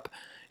warmed up,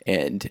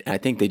 and I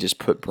think they just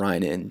put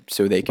Bryant in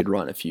so they could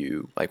run a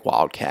few like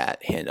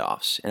wildcat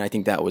handoffs. And I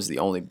think that was the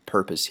only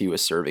purpose he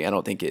was serving. I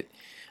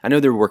know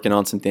they're working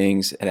on some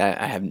things, and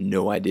I have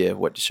no idea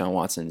what Deshaun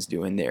Watson's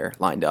doing there,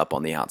 lined up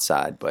on the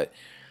outside, but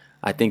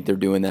I think they're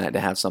doing that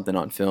to have something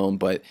on film.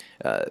 But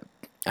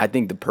I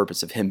think the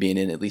purpose of him being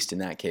in, at least in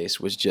that case,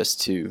 was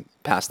just to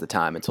pass the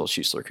time until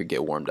Schuessler could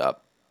get warmed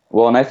up.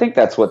 Well, and I think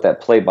that's what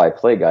that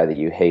play-by-play guy that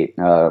you hate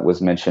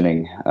was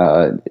mentioning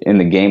in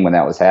the game when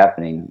that was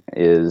happening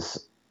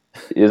is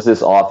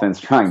this offense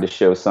trying to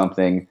show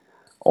something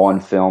on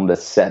film to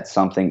set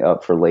something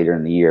up for later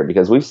in the year?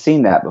 Because we've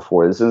seen that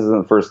before. This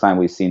isn't the first time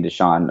we've seen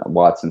Deshaun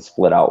Watson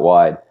split out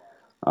wide.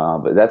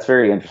 But that's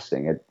very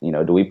interesting.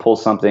 Do we pull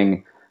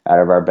something out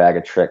of our bag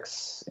of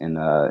tricks in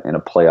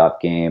a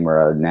playoff game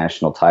or a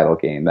national title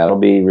game? That'll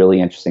be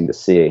really interesting to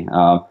see.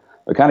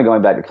 But kind of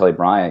going back to Kelly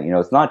Bryant,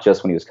 it's not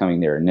just when he was coming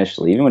there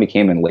initially. Even when he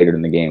came in later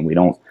in the game, we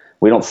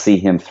don't see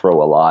him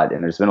throw a lot.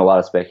 And there's been a lot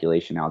of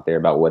speculation out there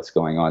about what's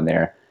going on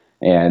there.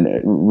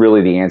 And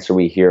really the answer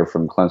we hear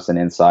from Clemson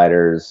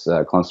insiders,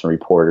 Clemson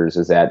reporters,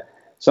 is that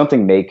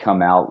something may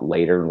come out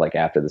later, like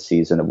after the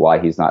season, of why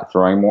he's not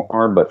throwing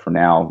more. But for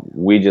now,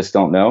 we just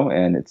don't know.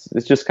 And it's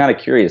just kind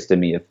of curious to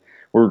me if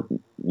we're,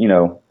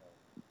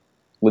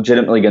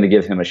 legitimately going to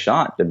give him a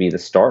shot to be the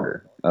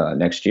starter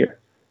next year.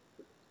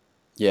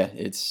 Yeah,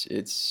 it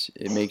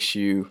makes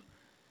you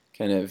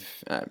kind of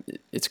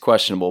it's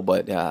questionable,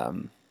 but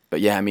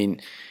yeah, I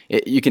mean,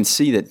 you can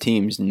see that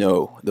teams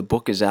know the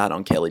book is out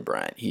on Kelly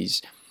Bryant.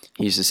 He's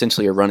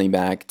essentially a running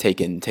back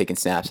taking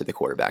snaps at the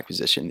quarterback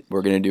position.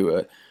 We're going to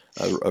do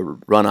a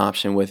run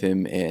option with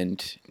him,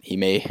 and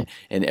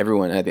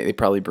everyone, I think they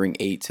probably bring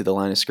 8 to the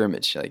line of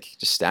scrimmage, like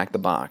just stack the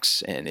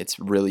box, and it's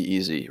really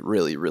easy,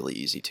 really, really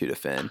easy to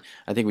defend.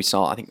 I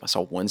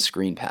saw one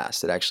screen pass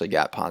that actually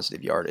got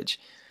positive yardage.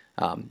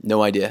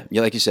 No idea.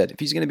 Yeah, like you said, if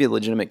he's going to be a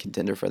legitimate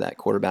contender for that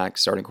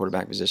starting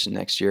quarterback position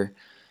next year,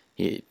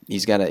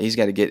 he's got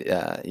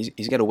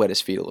to wet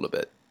his feet a little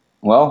bit.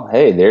 Well,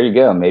 hey, there you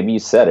go. Maybe you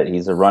said it.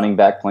 He's a running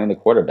back playing the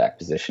quarterback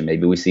position.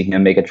 Maybe we see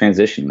him make a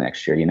transition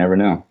next year. You never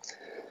know.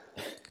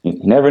 You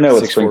never know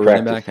with spring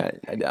practice. Back,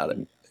 I doubt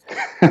it.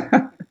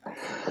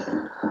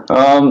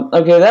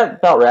 Okay, that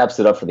about wraps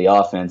it up for the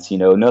offense.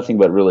 Nothing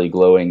but really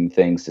glowing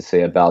things to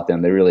say about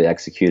them. They really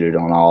executed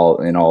on all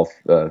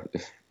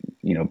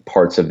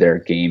parts of their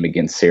game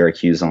against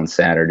Syracuse on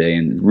Saturday,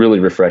 and really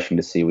refreshing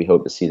to see. We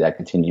hope to see that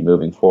continue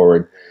moving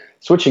forward.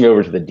 Switching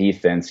over to the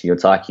defense,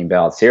 talking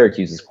about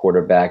Syracuse's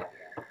quarterback,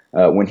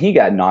 when he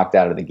got knocked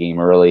out of the game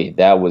early,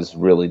 that was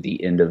really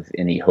the end of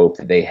any hope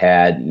that they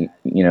had.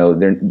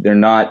 They're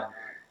not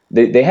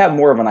they have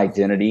more of an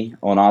identity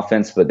on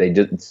offense, but they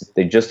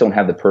just don't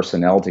have the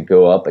personnel to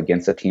go up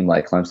against a team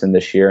like Clemson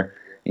this year.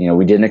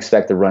 We didn't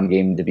expect the run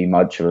game to be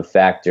much of a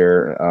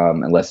factor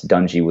unless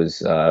Dungy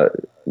was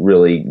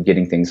really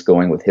getting things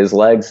going with his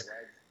legs.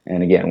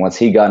 And again, once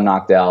he got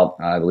knocked out,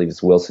 I believe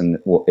it's Wilson,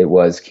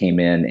 came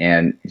in,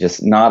 and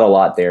just not a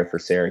lot there for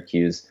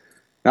Syracuse.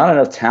 Not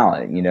enough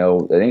talent.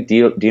 I think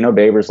Dino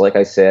Babers, like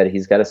I said,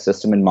 he's got a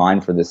system in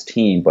mind for this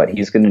team, but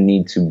he's going to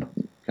need to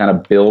kind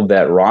of build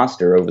that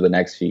roster over the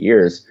next few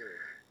years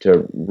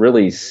to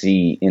really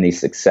see any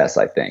success,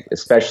 I think,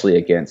 especially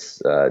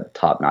against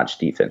top-notch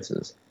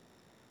defenses.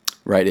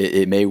 Right.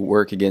 It may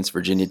work against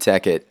Virginia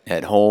Tech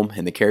at home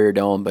in the Carrier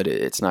Dome, but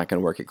it's not going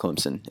to work at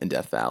Clemson in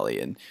Death Valley.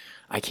 And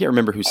I can't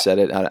remember who said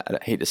it. I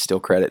hate to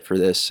steal credit for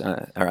this.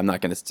 Or I'm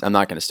not going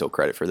to steal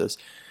credit for this.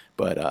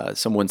 But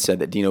someone said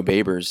that Dino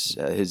Babers,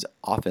 his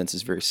offense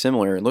is very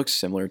similar and looks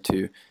similar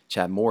to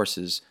Chad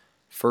Morris's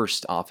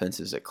first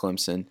offenses at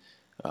Clemson,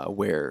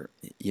 where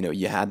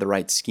you had the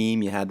right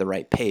scheme, you had the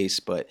right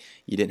pace, but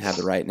you didn't have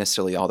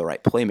necessarily all the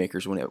right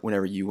playmakers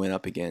whenever you went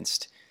up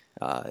against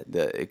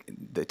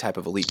the type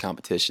of elite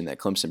competition that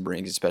Clemson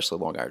brings, especially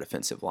along our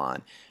defensive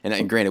line.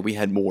 And granted, we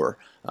had more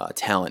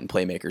talent and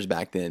playmakers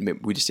back then.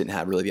 We just didn't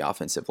have really the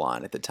offensive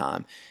line at the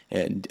time.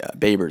 And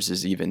Babers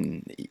is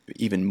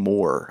even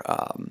more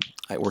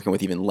working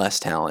with even less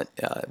talent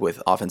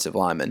with offensive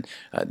linemen.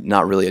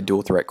 Not really a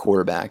dual threat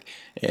quarterback,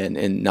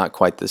 and not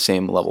quite the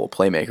same level of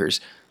playmakers.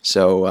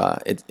 So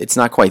it's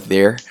not quite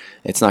there.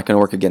 It's not going to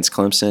work against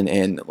Clemson.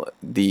 And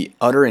the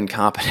utter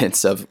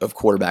incompetence of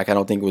quarterback, I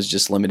don't think was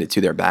just limited to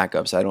their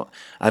backups.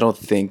 I don't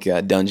think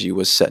Dungy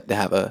was set to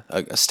have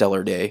a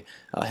stellar day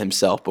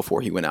himself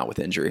before he went out with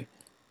injury.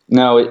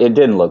 No, it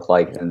didn't look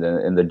like, and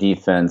the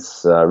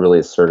defense really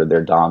asserted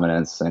their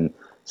dominance. And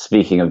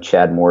speaking of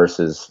Chad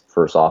Morris's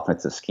first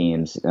offensive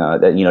schemes,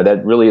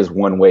 that really is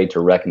one way to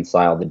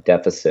reconcile the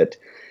deficit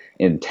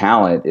in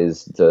talent,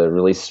 is to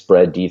really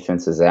spread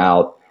defenses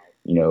out.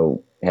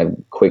 Have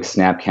quick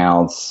snap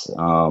counts,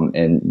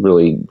 and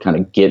really kind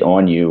of get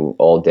on you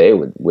all day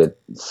with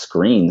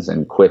screens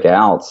and quick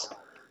outs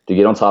to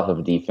get on top of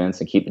a defense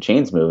and keep the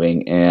chains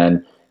moving.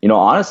 And,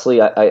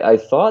 honestly, I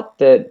thought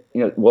that,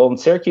 when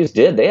Syracuse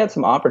did, they had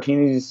some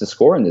opportunities to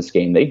score in this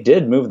game. They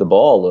did move the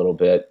ball a little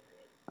bit,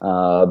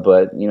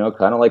 but,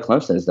 kind of like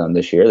Clemson has done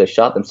this year, they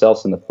shot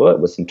themselves in the foot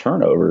with some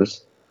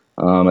turnovers.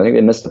 I think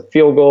they missed a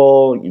field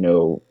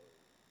goal,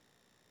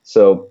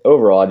 So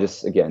overall,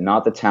 just, again,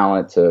 not the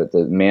talent to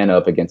man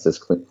up against this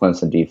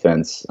Clemson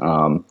defense.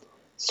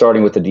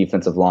 Starting with the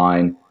defensive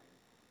line,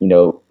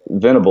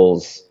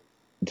 Venables,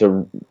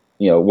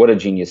 what a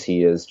genius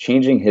he is,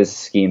 changing his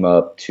scheme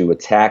up to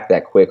attack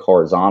that quick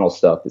horizontal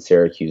stuff that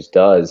Syracuse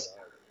does,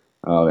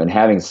 and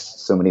having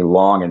so many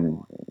long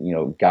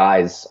and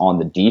guys on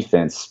the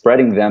defense,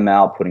 spreading them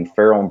out, putting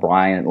Farrell and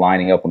Bryant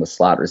lining up on the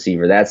slot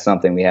receiver. That's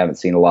something we haven't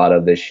seen a lot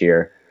of this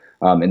year.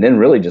 And then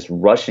really just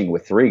rushing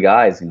with three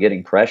guys and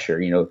getting pressure.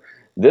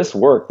 This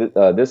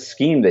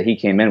scheme that he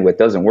came in with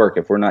doesn't work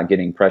if we're not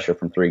getting pressure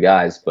from three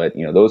guys. But,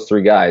 those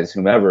three guys,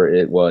 whomever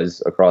it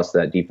was across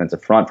that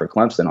defensive front for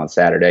Clemson on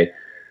Saturday,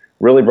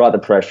 really brought the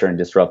pressure and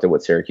disrupted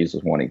what Syracuse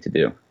was wanting to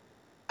do.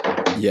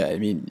 Yeah, I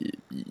mean,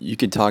 you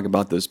could talk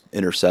about those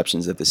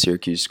interceptions that the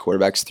Syracuse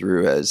quarterbacks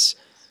threw as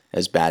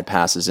bad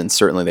passes, and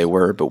certainly they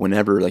were. But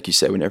whenever, like you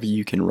said, whenever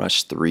you can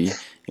rush three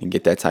and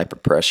get that type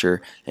of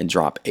pressure and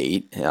drop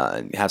eight,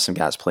 and have some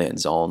guys play in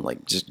zone,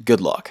 like, just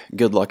good luck.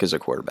 Good luck as a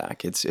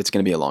quarterback. It's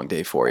going to be a long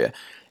day for you.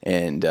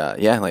 And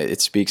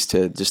it speaks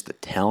to just the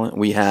talent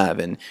we have,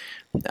 and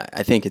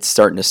I think it's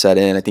starting to set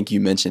in. I think you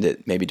mentioned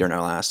it maybe during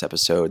our last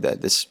episode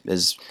that this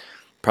is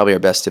probably our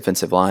best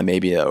defensive line,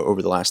 maybe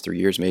over the last 3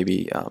 years,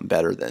 maybe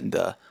better than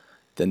the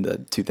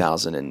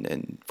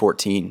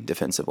 2014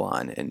 defensive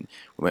line. And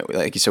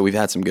like you said, we've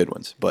had some good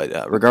ones, but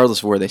regardless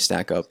of where they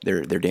stack up,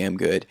 they're damn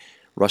good.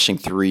 Rushing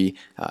three,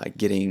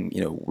 getting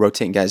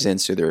rotating guys in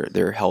so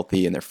they're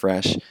healthy and they're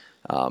fresh.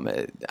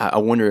 I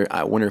wonder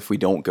if we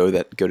don't go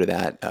to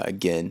that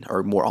again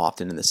or more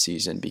often in the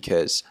season,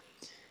 because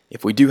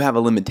if we do have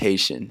a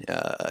limitation,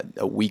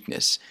 a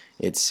weakness,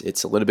 it's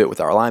a little bit with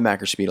our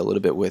linebacker speed, a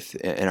little bit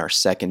in our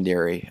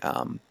secondary,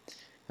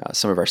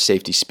 some of our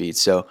safety speed.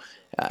 So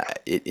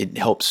it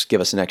helps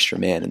give us an extra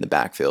man in the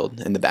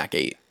backfield, in the back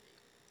eight.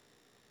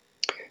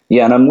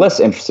 Yeah, and I'm less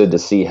interested to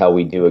see how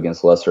we do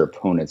against lesser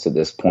opponents at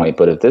this point.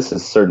 But if this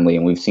is certainly,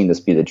 and we've seen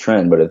this be the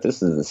trend, but if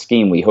this is the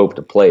scheme we hope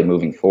to play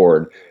moving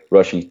forward,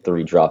 rushing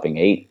three, dropping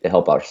eight to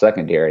help our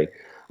secondary,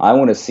 I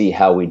want to see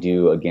how we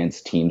do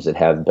against teams that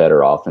have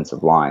better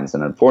offensive lines.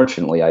 And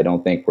unfortunately, I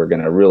don't think we're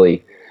going to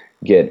really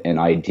get an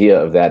idea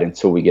of that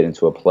until we get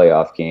into a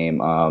playoff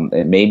game.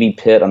 It may be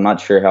Pitt. I'm not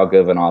sure how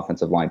good of an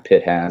offensive line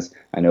Pitt has.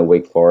 I know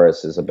Wake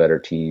Forest is a better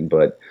team,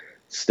 but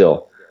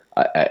still,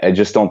 I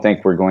just don't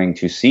think we're going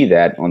to see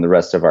that on the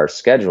rest of our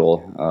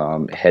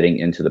schedule heading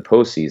into the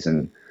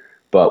postseason.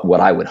 But what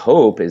I would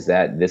hope is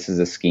that this is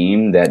a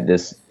scheme that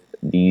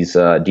these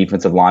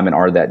defensive linemen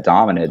are that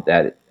dominant,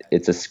 that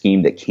it's a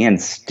scheme that can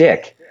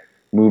stick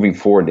moving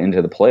forward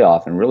into the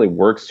playoff and really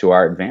works to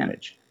our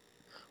advantage.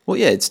 Well,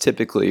 yeah, it's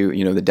typically,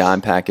 the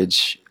dime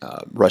package,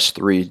 rush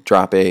 3,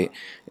 drop 8.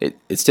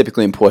 It's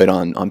typically employed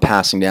on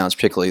passing downs,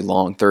 particularly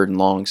long, third and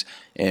longs.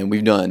 And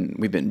we've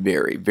been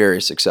very,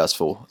 very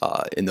successful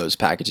in those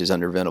packages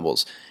under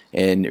Venables.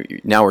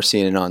 And now we're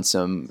seeing it on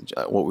some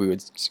what we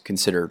would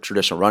consider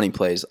traditional running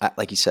plays.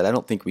 Like you said, I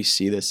don't think we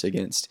see this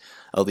against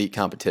elite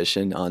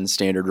competition on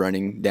standard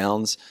running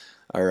downs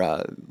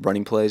or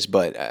running plays,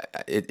 but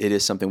it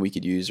is something we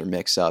could use or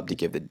mix up to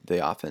give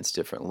the offense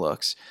different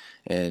looks.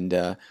 And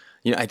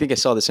I think I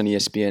saw this on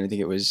ESPN. I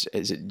think is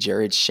it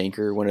Jared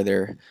Shanker, one of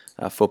their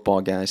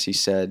football guys. He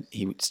said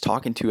he was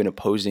talking to an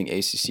opposing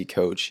ACC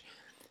coach,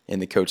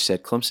 and the coach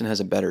said Clemson has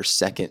a better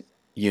second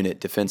unit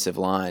defensive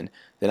line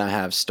than I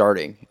have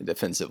starting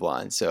defensive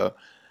line. So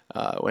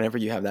whenever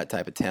you have that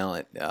type of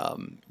talent,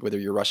 whether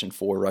you're rushing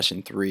 4,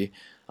 rushing 3,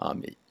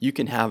 you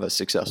can have a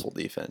successful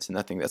defense, and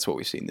I think that's what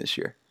we've seen this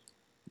year.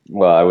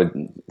 Well, I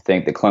would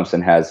think that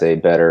Clemson has a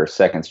better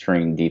second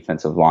string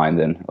defensive line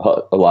than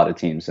a lot of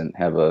teams and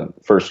have a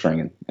first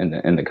string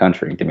in the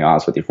country, to be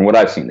honest with you, from what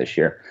I've seen this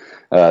year.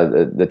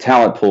 The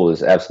talent pool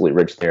is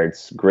absolutely rich there.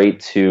 It's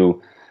great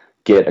to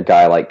get a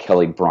guy like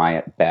Kelly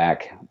Bryant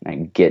back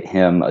and get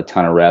him a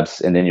ton of reps,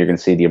 and then you're going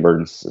to see the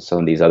emergence of some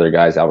of these other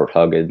guys, Albert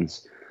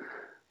Huggins.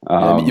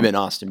 You meant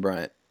Austin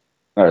Bryant.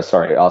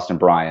 Austin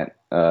Bryant.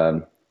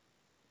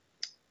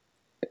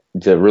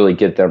 To really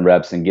get them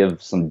reps and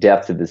give some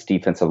depth to this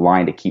defensive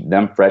line to keep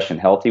them fresh and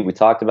healthy. We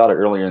talked about it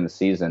earlier in the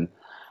season,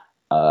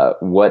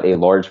 what a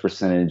large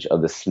percentage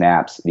of the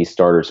snaps these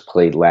starters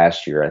played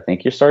last year. I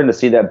think you're starting to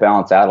see that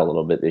balance out a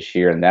little bit this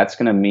year, and that's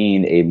going to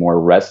mean a more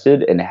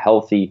rested and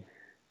healthy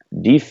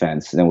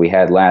defense than we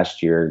had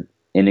last year,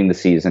 ending the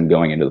season,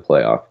 going into the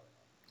playoff.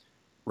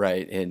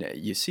 Right, and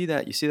you see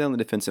that on the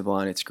defensive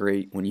line. It's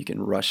great when you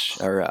can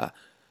rush or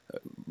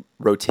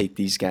rotate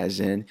these guys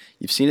in.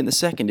 You've seen it in the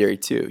secondary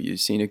too. You've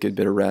seen a good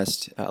bit of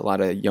rest. A lot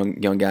of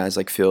young guys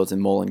like Fields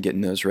and Mullen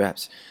getting those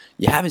reps.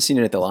 You haven't seen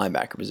it at the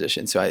linebacker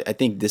position. So I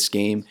think this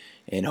game,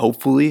 and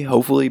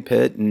hopefully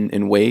Pitt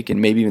and Wake and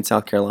maybe even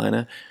South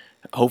Carolina,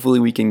 hopefully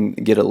we can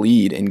get a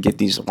lead and get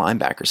these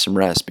linebackers some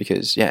rest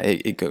because,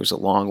 it goes a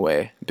long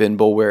way. Ben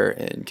Boulware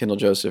and Kendall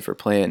Joseph are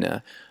playing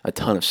a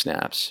ton of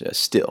snaps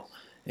still.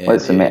 And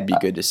it'd be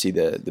good to see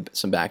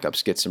some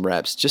backups get some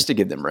reps just to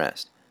give them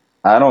rest.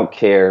 I don't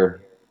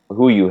care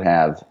who you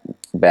have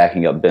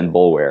backing up Ben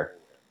Boulware.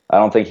 I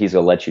don't think he's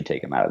going to let you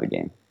take him out of the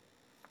game.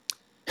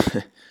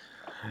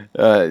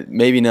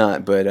 Maybe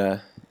not,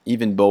 but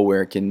even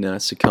Boulware can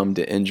succumb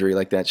to injury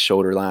like that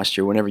shoulder last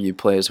year. Whenever you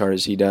play as hard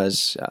as he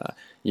does,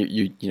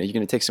 you're going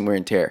to take some wear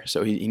and tear.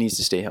 So he needs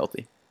to stay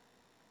healthy.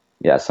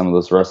 Yeah, some of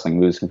those wrestling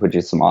moves can put you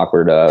in some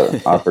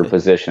awkward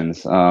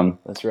positions.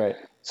 That's right.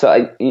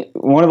 So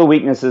one of the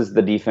weaknesses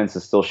the defense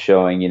is still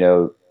showing,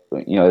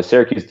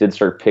 Syracuse did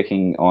start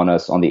picking on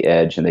us on the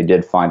edge, and they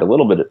did find a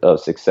little bit of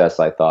success,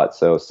 I thought.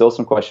 So still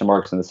some question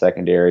marks in the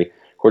secondary.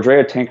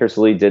 Cordrea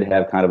Tankersley did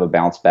have kind of a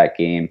bounce-back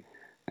game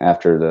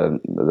after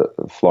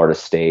the Florida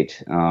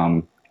State.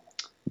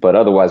 But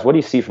otherwise, what do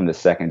you see from the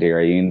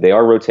secondary? I mean, they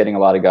are rotating a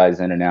lot of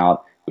guys in and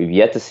out. We've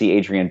yet to see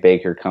Adrian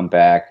Baker come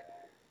back.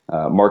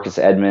 Marcus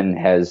Edmond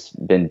has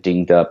been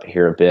dinged up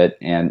here a bit,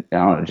 and I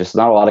don't know, just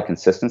not a lot of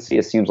consistency,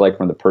 it seems like,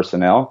 from the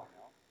personnel.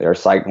 They're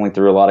cycling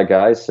through a lot of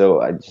guys,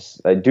 so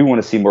I do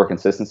want to see more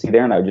consistency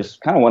there, and I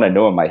just kind of want to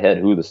know in my head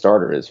who the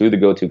starter is, who the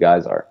go-to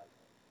guys are.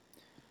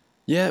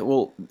 Yeah,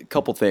 well, a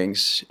couple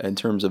things in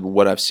terms of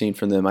what I've seen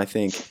from them. I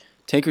think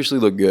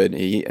Tankersley looked good.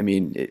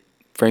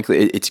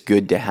 Frankly, it's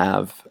good to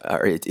have,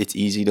 or it's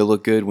easy to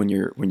look good when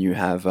you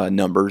have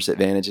numbers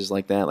advantages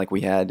like that, like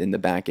we had in the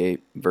back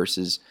eight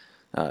versus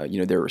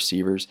their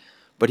receivers.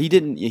 But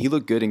he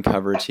looked good in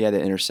coverage. He had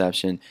an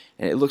interception,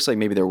 and it looks like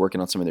maybe they're working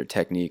on some of their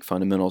technique,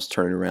 fundamentals,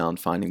 turning around,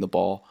 finding the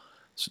ball.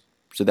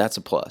 So that's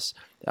a plus.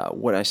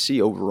 What I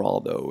see overall,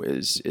 though,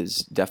 is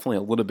definitely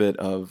a little bit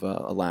of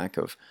a lack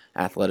of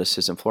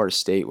athleticism. Florida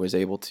State was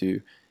able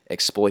to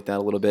exploit that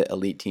a little bit.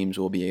 Elite teams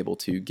will be able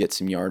to get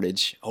some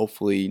yardage,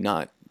 hopefully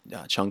not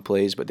chunk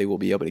plays, but they will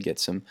be able to get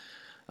some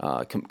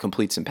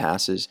complete some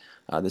passes.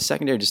 The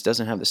secondary just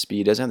doesn't have the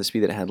speed that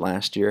it had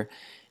last year.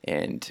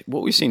 And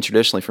what we've seen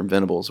traditionally from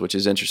Venables, which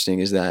is interesting,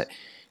 is that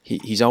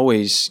he's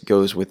always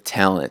goes with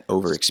talent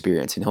over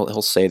experience, and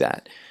he'll say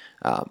that.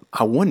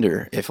 I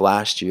wonder if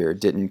last year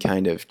didn't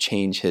kind of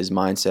change his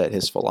mindset,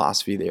 his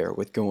philosophy there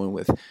with going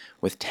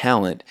with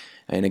talent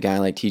and a guy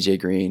like TJ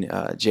Green,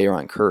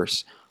 Jaron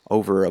Kearse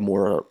over a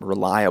more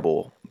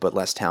reliable but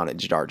less talented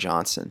Jadar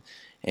Johnson.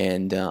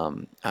 And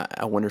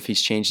I wonder if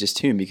he's changed his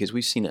tune because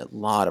we've seen a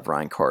lot of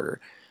Ryan Carter.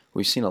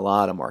 We've seen a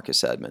lot of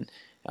Marcus Edmond.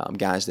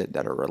 Guys that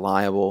are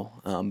reliable,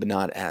 but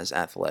not as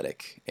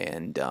athletic.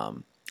 And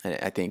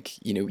I think,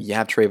 you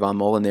have Trayvon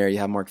Mullen there, you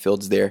have Mark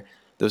Fields there.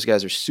 Those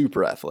guys are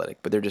super athletic,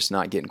 but they're just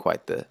not getting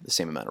quite the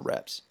same amount of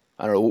reps.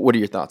 I don't know. What are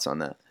your thoughts on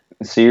that?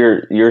 So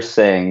you're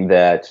saying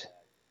that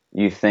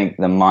you think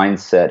the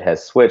mindset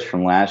has switched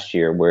from last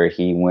year where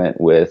he went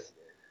with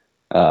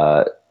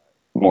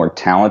more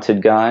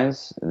talented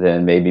guys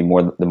than maybe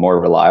the more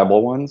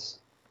reliable ones?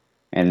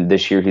 And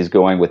this year he's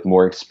going with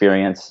more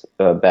experience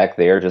back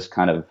there, just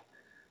kind of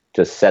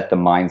to set the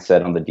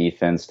mindset on the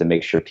defense, to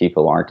make sure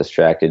people aren't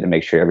distracted, to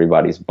make sure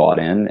everybody's bought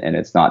in, and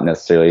it's not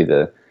necessarily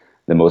the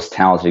most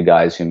talented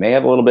guys who may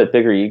have a little bit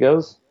bigger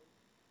egos.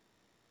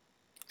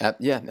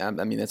 Yeah,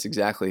 I mean that's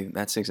exactly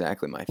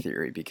my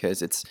theory,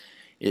 because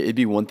it'd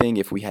be one thing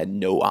if we had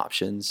no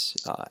options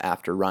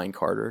after Ryan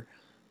Carter,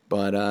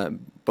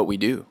 but we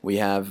do. We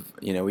have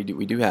we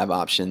do have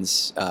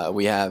options.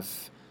 We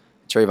have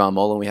Trayvon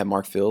Mullen, we have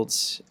Mark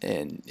Fields,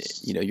 and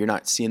you're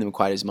not seeing them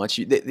quite as much.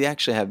 They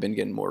actually have been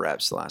getting more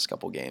reps the last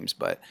couple games,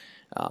 but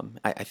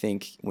I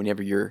think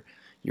whenever you're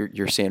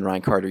saying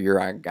Ryan Carter, you're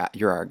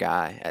our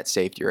guy at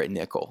safety or at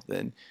nickel,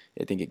 then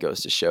I think it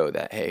goes to show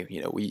that hey,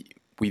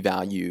 we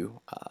value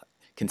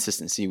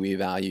consistency. We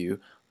value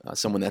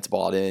someone that's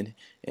bought in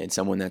and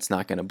someone that's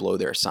not going to blow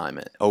their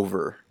assignment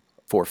over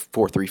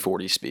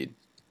 340 speed.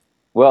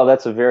 Well,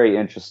 that's a very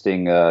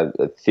interesting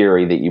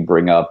theory that you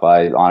bring up.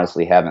 I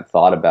honestly haven't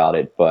thought about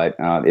it, but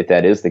if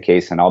that is the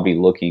case, and I'll be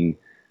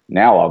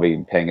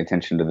paying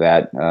attention to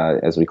that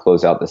as we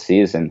close out the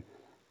season.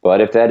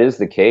 But if that is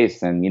the case,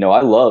 then,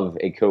 I love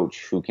a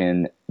coach who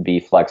can be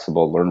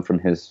flexible, learn from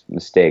his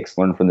mistakes,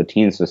 learn from the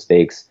team's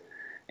mistakes,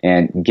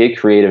 and get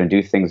creative and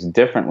do things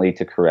differently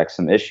to correct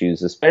some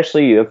issues,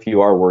 especially if you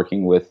are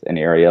working with an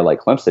area like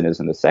Clemson is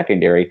in the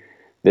secondary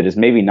that is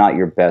maybe not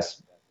your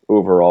best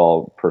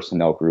overall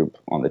personnel group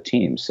on the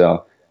team.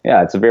 So,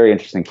 yeah, it's a very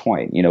interesting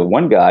point.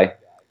 One guy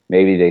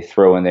maybe they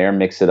throw in there,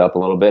 mix it up a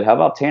little bit. How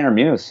about Tanner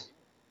Muse?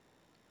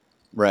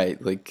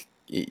 Right. Like,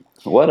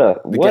 what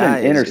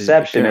an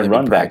interception and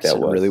run back that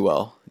was. Really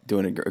well,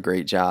 doing a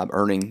great job,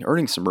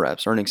 earning some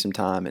reps, earning some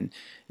time, and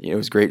it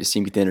was great to see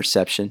him get the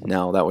interception.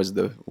 Now that was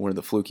one of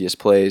the flukiest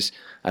plays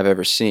I've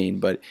ever seen,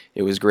 but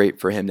it was great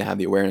for him to have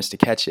the awareness to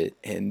catch it.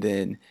 And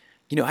then,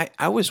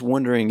 I was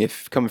wondering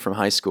if, coming from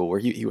high school, where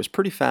he was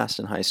pretty fast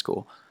in high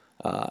school,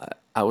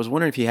 I was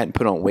wondering if he hadn't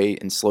put on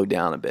weight and slowed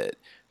down a bit.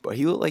 But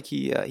he looked like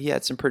he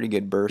had some pretty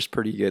good burst,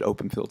 pretty good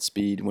open field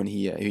speed when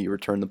he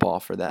returned the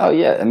ball for that. Oh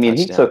yeah, I mean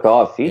touchdown. He took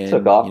off. He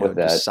took off with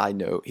that. Side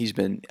note: he's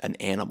been an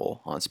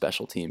animal on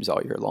special teams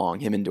all year long.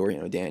 Him and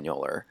Dorian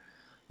O'Daniel are.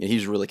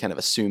 He's really kind of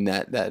assumed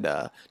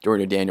that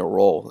Dorian O'Daniel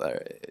role.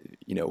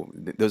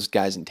 Those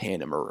guys in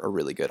tandem are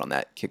really good on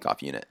that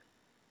kickoff unit.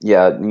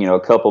 Yeah, a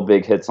couple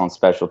big hits on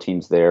special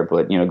teams there,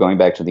 but going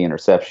back to the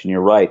interception, you're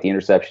right. The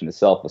interception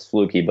itself was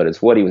fluky, but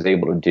it's what he was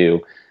able to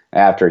do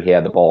after he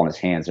had the ball in his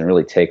hands and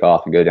really take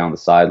off and go down the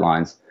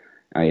sidelines.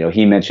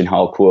 He mentioned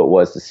how cool it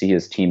was to see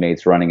his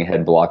teammates running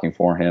ahead, blocking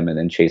for him, and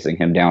then chasing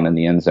him down in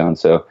the end zone.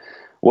 So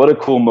what a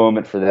cool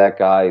moment for that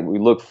guy. We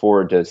look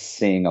forward to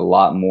seeing a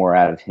lot more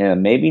out of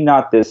him. Maybe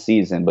not this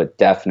season, but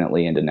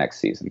definitely into next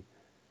season.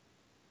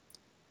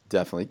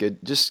 Definitely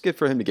good. Just good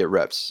for him to get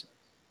reps.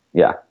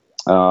 Yeah.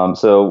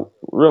 So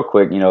real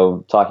quick,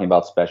 talking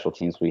about special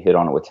teams, we hit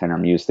on it with Tanner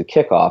Muse, the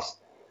kickoffs.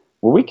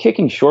 Were we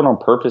kicking short on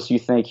purpose, you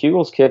think?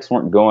 Hugel's kicks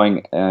weren't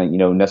going,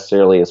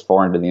 necessarily as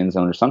far into the end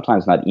zone, or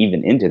sometimes not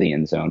even into the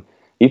end zone. Do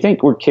you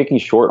think we're kicking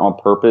short on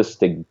purpose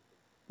to,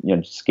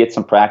 just get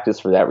some practice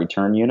for that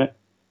return unit?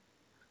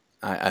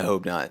 I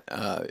hope not.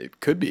 It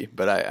could be,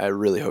 but I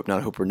really hope not.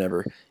 I hope we're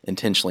never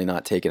intentionally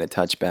not taking a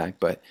touchback.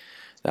 But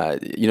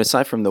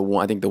aside from the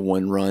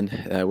one run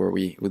where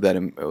we let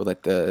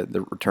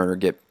the returner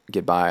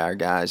get by our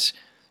guys.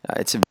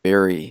 It's a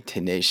very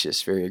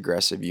tenacious, very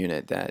aggressive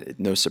unit that,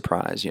 no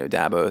surprise,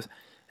 Dabo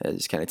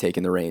has kind of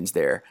taken the reins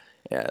there,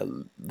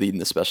 leading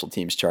the special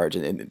teams charge,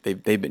 and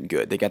they've been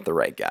good. They got the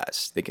right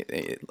guys.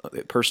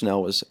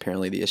 Personnel was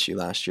apparently the issue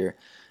last year,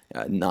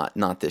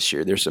 not this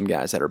year. There's some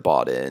guys that are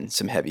bought in,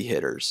 some heavy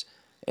hitters,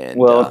 and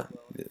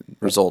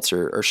results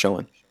are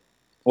showing.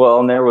 Well,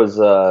 and there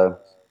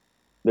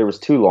was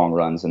two long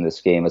runs in this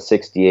game, a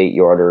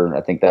 68-yarder. I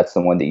think that's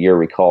the one that you're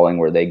recalling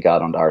where they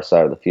got onto our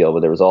side of the field,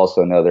 but there was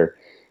also another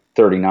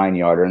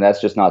 39-yarder, and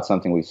that's just not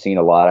something we've seen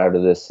a lot out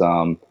of this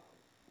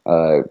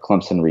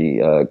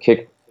Clemson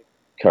kick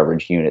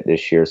coverage unit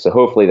this year. So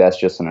hopefully that's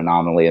just an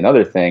anomaly.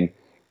 Another thing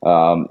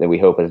that we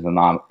hope is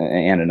an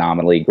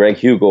anomaly, Greg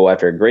Hugel,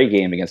 after a great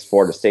game against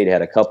Florida State,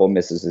 had a couple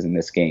misses in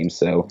this game.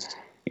 So,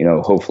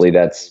 hopefully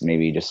that's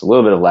maybe just a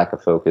little bit of lack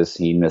of focus.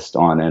 He missed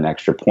on an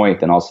extra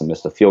point, then also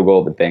missed a field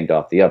goal that banged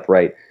off the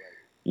upright.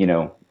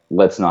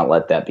 Let's not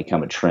let that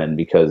become a trend,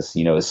 because,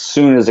 as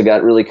soon as I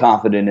got really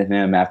confident in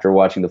him after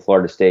watching the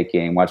Florida State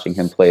game, watching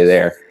him play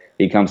there,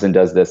 he comes and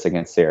does this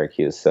against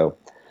Syracuse. So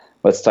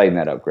let's tighten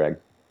that up, Greg.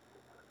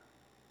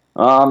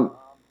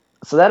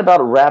 So that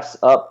about wraps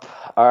up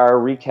our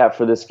recap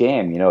for this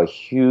game. A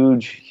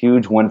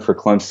huge win for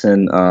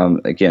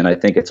Clemson. Again, I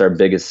think it's our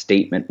biggest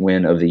statement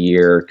win of the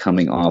year,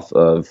 coming off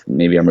of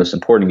maybe our most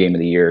important game of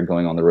the year,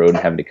 going on the road and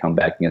having to come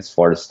back against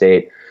Florida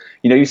State.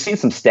 You've seen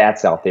some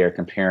stats out there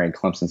comparing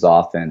Clemson's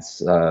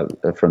offense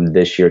from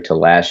this year to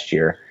last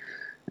year,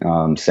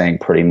 saying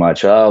pretty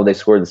much, they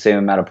scored the same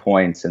amount of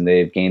points and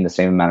they've gained the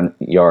same amount of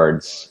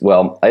yards.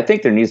 Well, I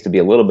think there needs to be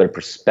a little bit of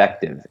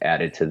perspective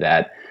added to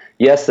that.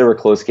 Yes, there were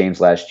close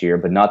games last year,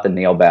 but not the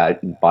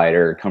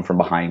nail-biter,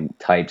 come-from-behind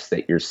types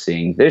that you're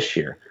seeing this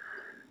year.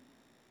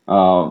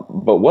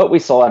 But what we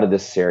saw out of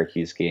this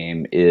Syracuse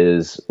game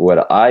is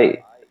what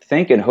I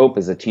think and hope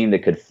is a team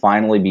that could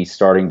finally be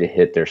starting to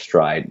hit their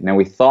stride. Now,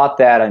 we thought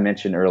that, I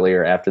mentioned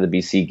earlier, after the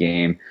BC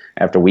game,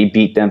 after we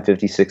beat them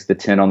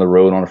 56-10 on the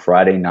road on a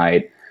Friday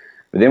night.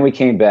 But then we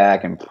came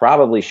back and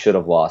probably should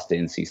have lost to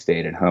NC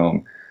State at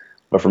home.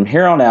 But from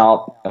here on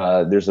out,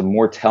 there's a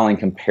more telling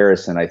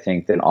comparison, I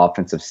think, than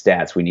offensive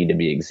stats we need to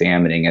be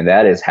examining, and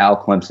that is how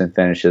Clemson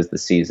finishes the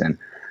season.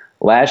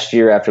 Last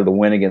year, after the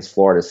win against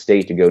Florida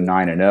State to go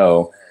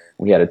 9-0,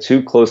 we had a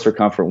 2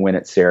 close-for-comfort win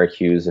at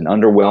Syracuse, an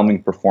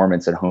underwhelming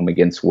performance at home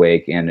against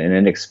Wake, and an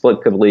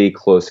inexplicably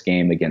close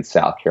game against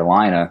South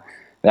Carolina.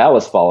 That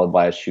was followed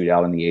by a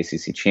shootout in the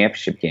ACC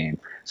championship game.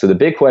 So the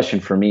big question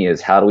for me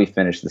is, how do we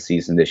finish the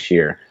season this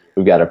year?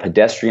 We've got a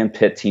pedestrian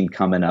Pitt team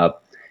coming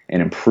up, an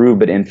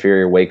improved but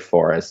inferior Wake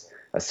Forest,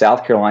 a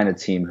South Carolina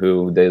team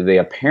who they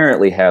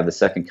apparently have the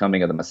second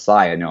coming of the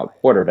Messiah now at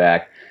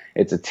quarterback.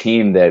 It's a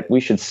team that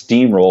we should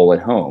steamroll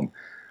at home.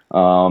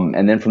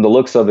 And then from the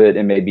looks of it,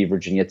 it may be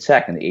Virginia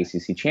Tech in the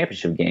ACC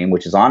championship game,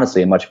 which is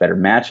honestly a much better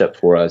matchup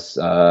for us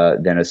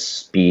than a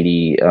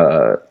speedy,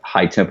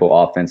 high-tempo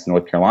offense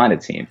North Carolina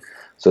team.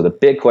 So the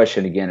big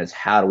question, again, is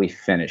how do we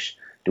finish?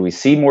 Do we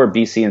see more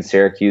BC and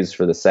Syracuse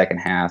for the second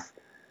half?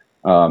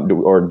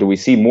 Or do we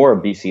see more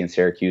of BC and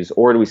Syracuse,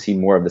 or do we see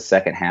more of the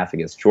second half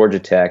against Georgia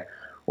Tech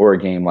or a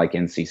game like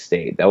NC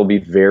State? That will be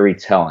very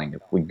telling.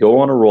 If we go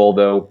on a roll,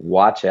 though,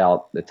 watch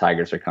out. The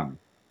Tigers are coming.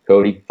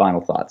 Cody,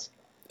 final thoughts.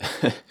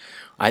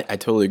 I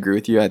totally agree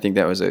with you. I think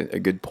that was a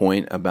good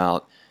point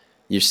about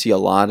you see a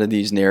lot of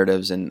these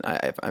narratives, and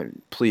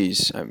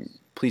please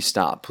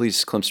stop.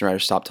 Please, Clemson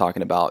writers, stop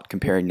talking about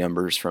comparing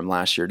numbers from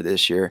last year to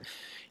this year.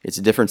 It's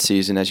a different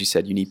season. As you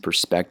said, you need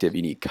perspective,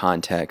 you need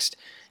context,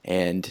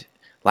 and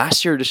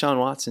last year, Deshaun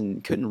Watson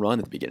couldn't run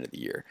at the beginning of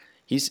the year.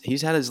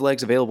 He's had his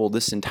legs available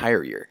this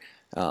entire year.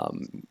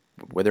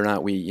 Whether or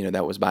not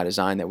that was by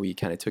design, that we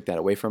kind of took that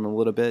away from him a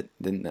little bit,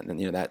 then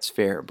that's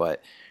fair.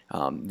 But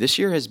this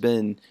year has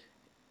been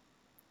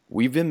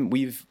we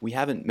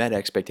haven't met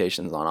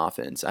expectations on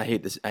offense. I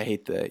hate this. I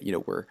hate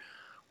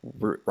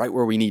we're right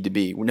where we need to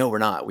be. No, we're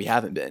not. We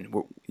haven't been.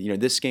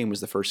 This game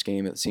was the first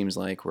game, it seems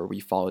like, where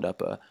we followed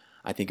up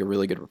I think a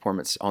really good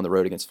performance on the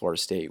road against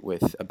Florida State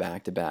with a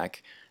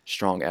back-to-back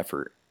strong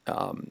effort.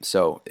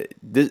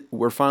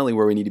 We're finally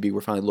where we need to be.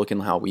 We're finally looking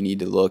how we need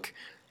to look.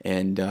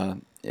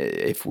 And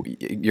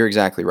you're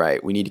exactly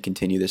right. We need to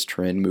continue this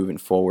trend moving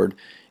forward.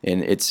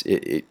 And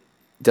it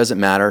doesn't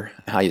matter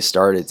how you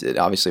start. It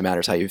obviously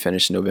matters how you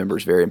finish. November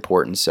is very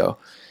important. So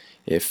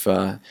if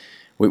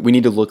we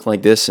need to look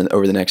like this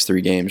over the next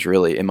 3 games,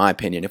 really, in my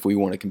opinion, if we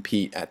want to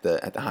compete at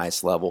the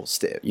highest level,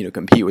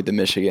 compete with the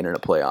Michigan in a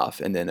playoff,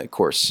 and then, of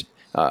course,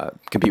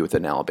 compete with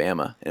an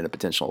Alabama in a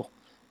potential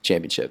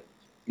championship.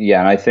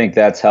 Yeah, and I think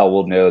that's how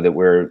we'll know that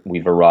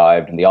we've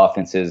arrived, and the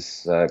offense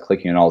is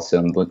clicking on all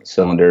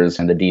cylinders,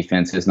 and the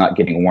defense is not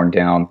getting worn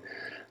down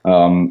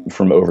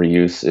from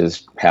overuse,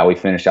 is how we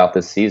finish out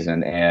this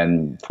season.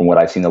 And from what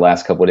I've seen the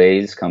last couple of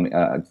days,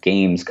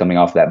 games coming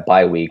off that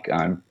bye week,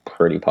 I'm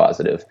pretty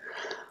positive.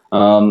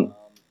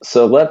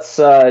 So let's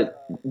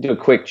do a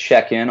quick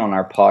check-in on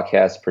our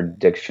podcast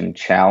prediction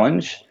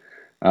challenge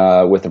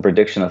with a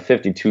prediction of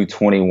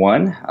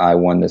 52-21. I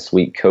won this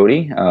week,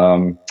 Cody.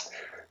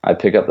 I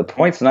pick up the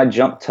points, and I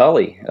jump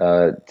Tully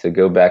to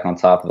go back on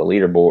top of the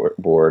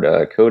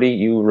leaderboard. Cody,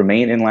 you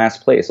remain in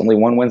last place. Only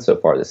 1 win so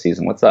far this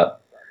season. What's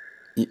up?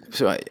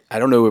 So I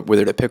don't know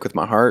whether to pick with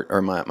my heart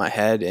or my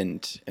head,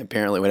 and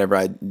apparently whenever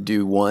I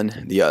do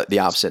one, the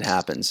opposite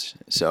happens.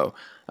 So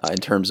in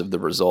terms of the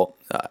result,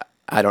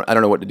 I don't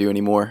know what to do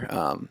anymore.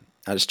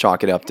 I just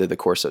chalk it up to the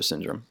Corso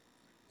syndrome.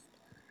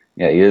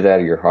 Yeah, either that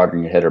or your heart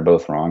and your head are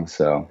both wrong.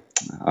 So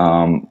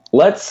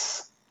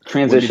let's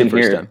transition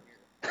here.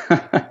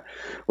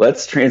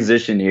 Let's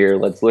transition here.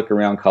 Let's look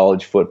around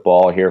college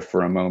football here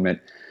for a moment.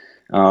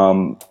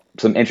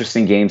 Some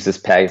interesting games this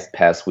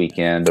past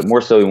weekend, but more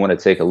so we want to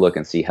take a look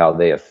and see how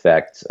they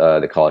affect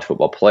the college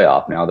football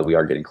playoff now that we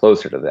are getting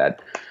closer to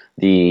that.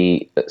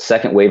 The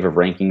second wave of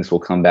rankings will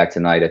come back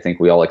tonight. I think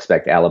we all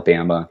expect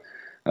Alabama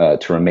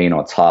to remain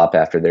on top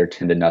after their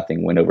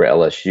 10-0 win over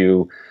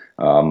LSU,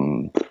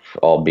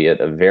 albeit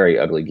a very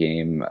ugly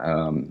game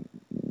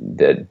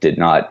that did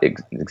not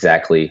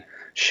exactly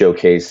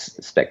showcase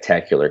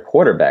spectacular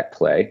quarterback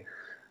play.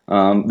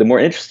 The more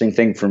interesting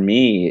thing for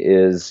me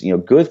is,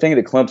 good thing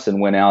that Clemson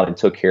went out and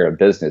took care of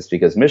business,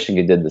 because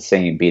Michigan did the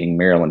same, beating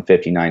Maryland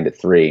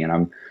 59-3, and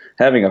I'm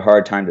having a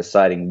hard time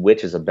deciding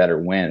which is a better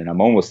win, and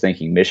I'm almost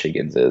thinking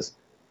Michigan's is.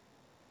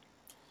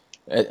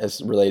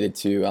 As related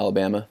to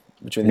Alabama?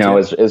 No,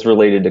 it's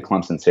related to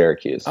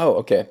Clemson-Syracuse. Oh,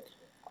 okay.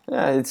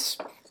 They're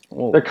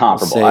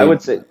comparable. I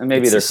would say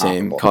maybe they're the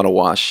same. comparable. Caught a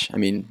wash. I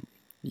mean,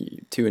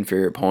 2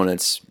 inferior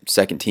opponents,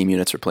 second team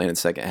units are playing in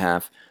the second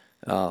half.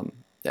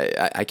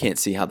 I can't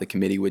see how the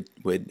committee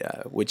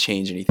would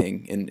change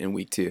anything in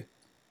week 2.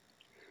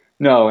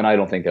 No, and I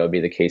don't think that would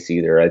be the case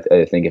either.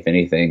 I think, if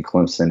anything,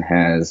 Clemson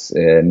has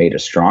made a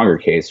stronger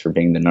case for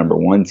being the number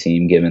 1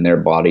 team, given their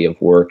body of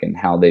work and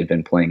how they've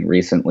been playing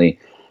recently.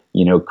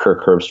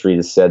 Kirk Herbstreit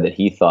has said that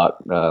he thought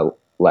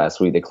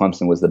last week that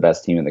Clemson was the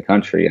best team in the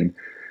country, and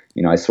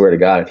I swear to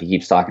God, if he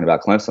keeps talking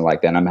about Clemson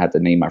like that, I'm going to have to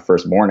name my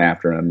firstborn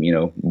after him,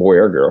 boy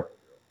or girl.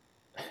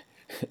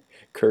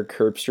 Kirk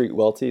Herbstreit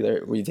Welty.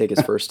 There, will you take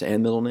his first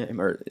and middle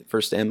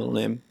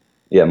name?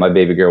 Yeah, my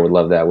baby girl would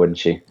love that, wouldn't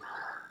she?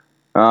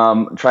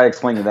 Try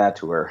explaining that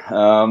to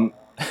her.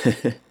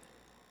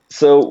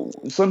 So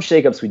some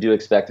shakeups we do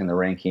expect in the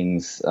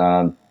rankings.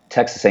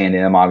 Texas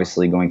A&M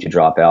obviously going to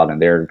drop out,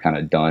 and they're kind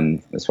of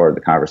done as far as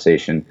the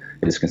conversation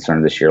is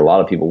concerned this year. A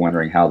lot of people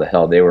wondering how the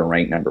hell they were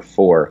ranked number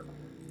 4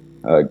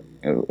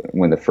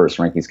 when the first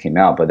rankings came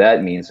out. But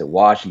that means that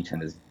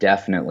Washington is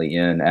definitely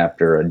in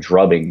after a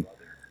drubbing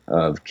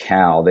of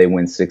Cal. They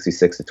win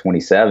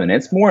 66-27.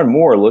 It's more and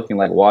more looking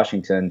like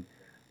Washington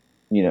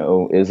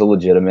is a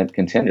legitimate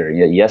contender.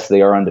 Yes,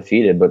 they are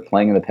undefeated, but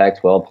playing in the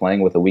Pac-12,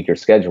 playing with a weaker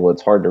schedule,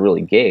 it's hard to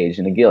really gauge.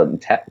 And again,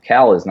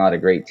 Cal is not a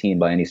great team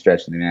by any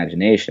stretch of the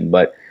imagination,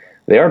 but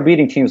they are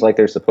beating teams like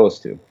they're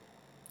supposed to.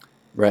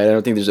 Right. I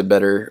don't think there's a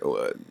better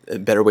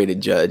way to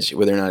judge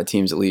whether or not a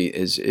team's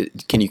elite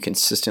can you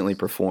consistently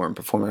perform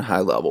at a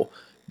high level,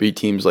 beat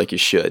teams like you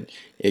should.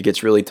 It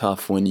gets really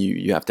tough when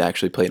you have to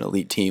actually play an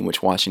elite team,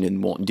 which Washington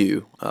won't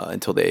do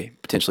until they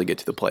potentially get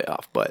to the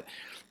playoff. But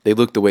they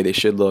look the way they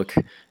should look.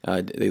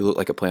 They look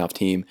like a playoff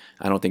team.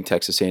 I don't think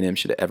Texas A&M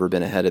should have ever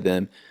been ahead of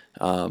them.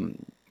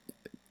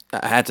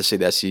 I had to say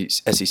the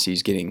SEC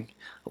is getting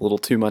a little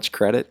too much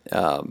credit.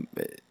 I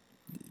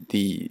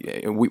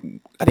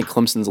think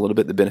Clemson's a little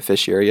bit the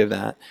beneficiary of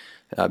that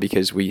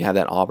because we have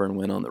that Auburn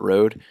win on the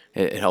road.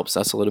 It helps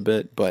us a little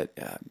bit, but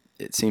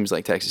it seems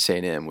like Texas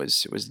A&M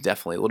was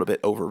definitely a little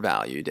bit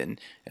overvalued, and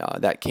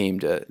that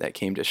came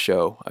to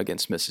show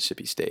against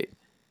Mississippi State.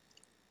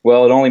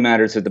 Well, it only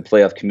matters if the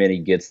playoff committee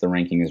gets the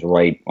rankings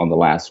right on the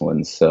last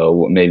one,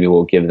 so maybe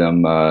we'll give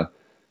them a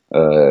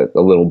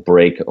little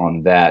break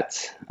on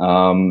that.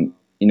 The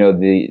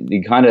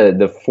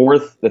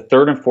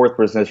third and fourth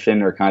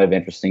position are kind of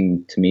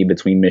interesting to me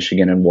between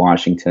Michigan and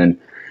Washington.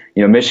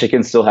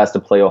 Michigan still has to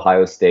play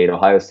Ohio State.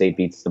 Ohio State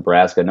beats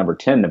Nebraska, number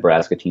 10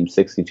 Nebraska team,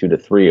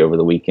 62-3 over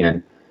the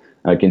weekend,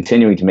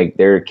 continuing to make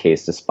their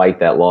case despite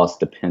that loss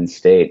to Penn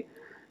State.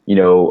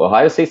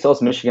 Ohio State still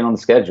has Michigan on the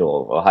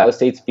schedule. Ohio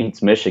State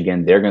beats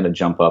Michigan, they're going to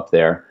jump up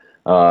there.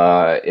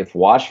 If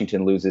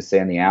Washington loses, say,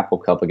 in the Apple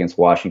Cup against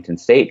Washington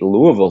State,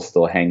 Louisville's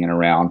still hanging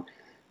around.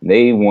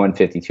 They won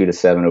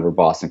 52-7 over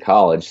Boston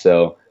College.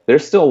 So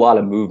there's still a lot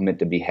of movement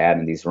to be had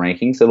in these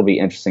rankings. It'll be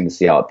interesting to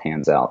see how it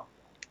pans out.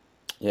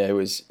 Yeah, it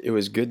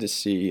was good to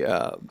see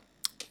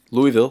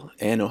Louisville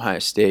and Ohio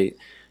State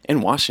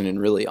and Washington,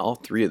 really, all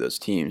three of those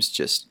teams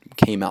just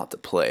came out to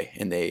play.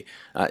 And they,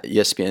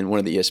 ESPN, one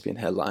of the ESPN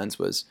headlines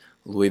was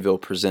Louisville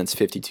presents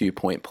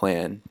 52-point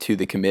plan to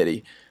the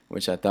committee,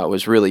 which I thought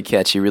was really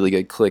catchy, really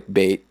good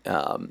clickbait.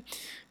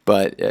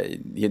 But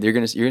you're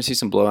gonna see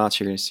some blowouts.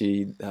 You're gonna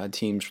see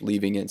teams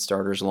leaving it,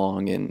 starters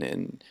long,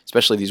 and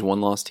especially these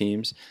one-loss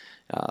teams.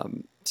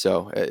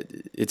 So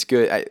it's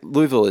good.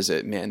 Louisville is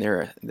a man.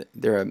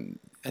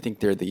 I think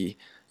they're the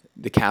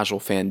casual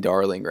fan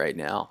darling right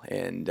now,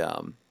 and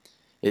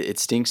it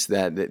stinks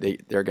that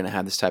they're going to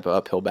have this type of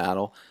uphill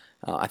battle.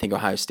 I think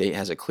Ohio State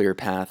has a clear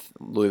path.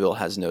 Louisville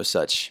has no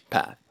such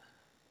path.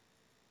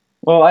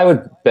 Well, I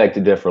would beg to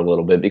differ a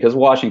little bit because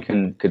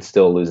Washington could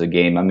still lose a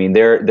game. I mean,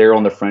 they're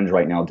on the fringe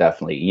right now,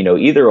 definitely.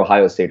 Either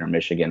Ohio State or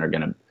Michigan are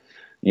going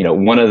to,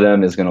 one of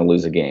them is going to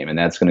lose a game, and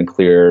that's going to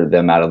clear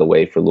them out of the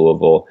way for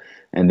Louisville.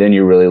 And then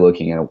you're really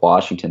looking at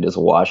Washington. Does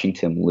a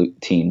Washington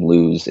team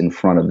lose in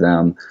front of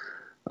them?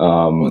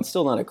 Well, it's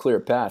still not a clear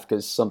path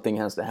because something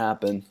has to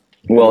happen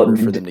in order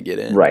for them to get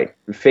in. Right.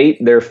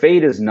 Their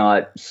fate is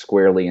not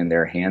squarely in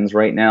their hands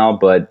right now,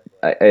 but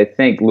I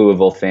think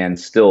Louisville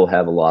fans still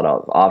have a lot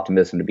of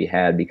optimism to be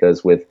had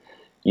because with,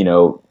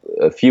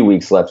 a few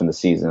weeks left in the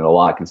season, a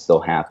lot can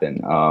still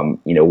happen.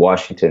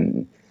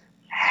 Washington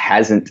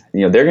hasn't,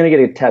 they're going to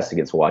get a test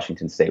against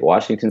Washington State.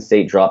 Washington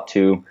State dropped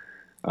 2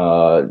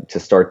 to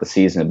start the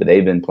season, but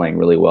they've been playing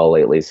really well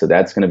lately, so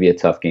that's going to be a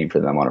tough game for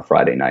them on a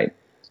Friday night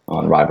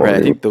on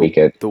rivalry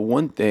weekend. The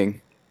one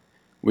thing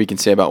we can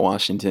say about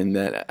Washington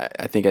that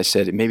I think I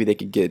said maybe they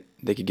could get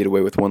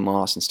away with one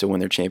loss and still win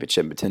their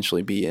championship and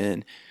potentially be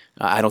in.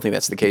 I don't think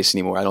that's the case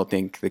anymore. I don't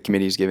think the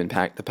committee has given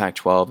the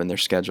Pac-12 and their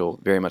schedule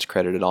very much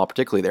credit at all,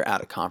 particularly their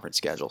out-of-conference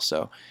schedule.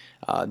 So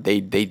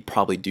they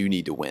probably do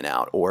need to win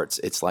out, or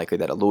it's likely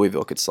that a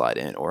Louisville could slide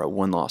in, or a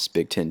one-loss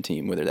Big Ten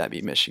team, whether that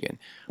be Michigan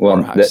or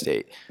Ohio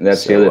State.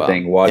 That's the other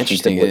thing.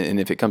 Washington, interesting, and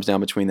if it comes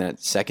down between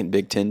that second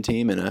Big Ten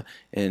team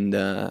and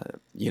a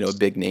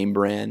big name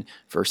brand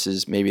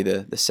versus maybe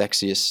the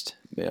sexiest,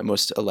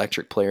 most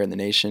electric player in the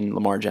nation,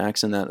 Lamar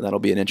Jackson, that'll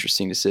be an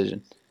interesting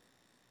decision.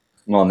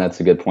 Well, and that's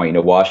a good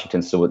point.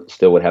 Washington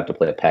still would have to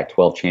play a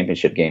Pac-12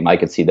 championship game. I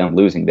could see them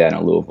losing that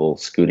and Louisville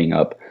scooting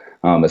up,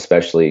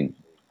 especially,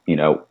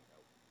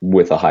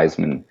 with a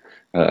Heisman,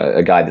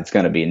 a guy that's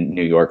going to be in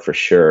New York for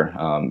sure.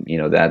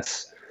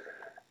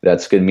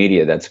 That's good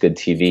media. That's good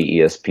TV.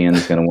 ESPN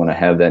is going to want to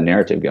have that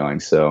narrative going.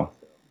 So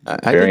I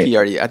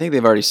think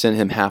they've already sent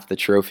him half the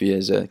trophy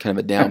as a kind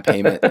of a down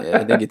payment.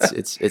 I think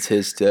it's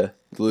his to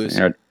lose.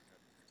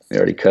 They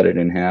already cut it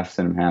in half,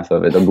 sent them half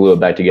of it. They'll glue it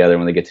back together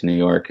when they get to New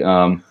York.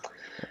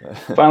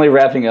 Finally,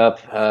 wrapping up,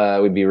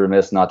 we'd be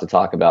remiss not to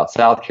talk about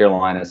South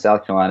Carolina.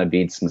 South Carolina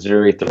beats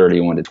Missouri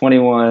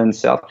 31-21.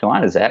 South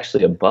Carolina is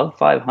actually above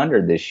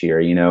 500 this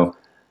year. You know,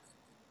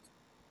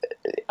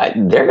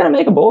 they're going to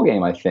make a bowl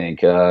game, I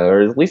think,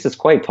 or at least it's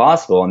quite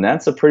possible. And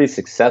that's a pretty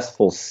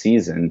successful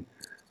season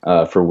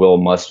for Will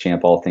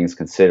Muschamp, all things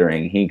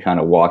considering. He kind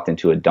of walked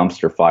into a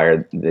dumpster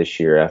fire this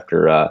year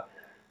after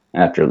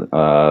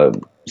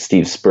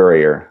Steve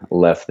Spurrier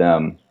left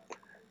them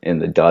in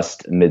the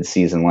dust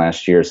mid-season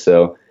last year.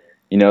 So,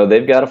 you know,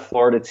 they've got a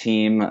Florida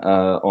team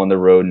on the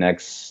road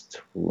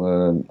next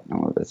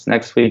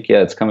week.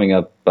 Yeah, it's coming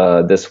up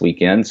this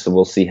weekend. So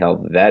we'll see how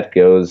that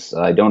goes.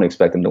 I don't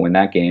expect them to win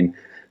that game.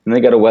 And they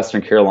got a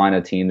Western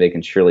Carolina team they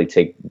can surely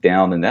take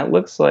down. And that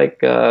looks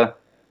like,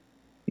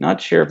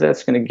 not sure if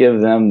that's going to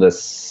give them the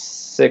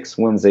 6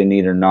 wins they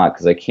need or not,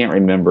 because I can't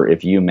remember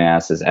if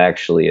UMass is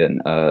actually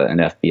an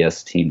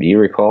FBS team. Do you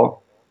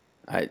recall?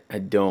 I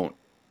don't.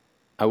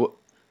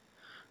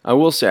 I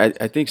will say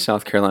I think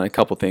South Carolina, a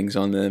couple things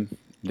on them.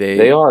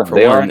 They're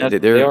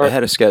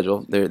ahead of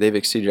schedule. They've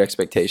exceeded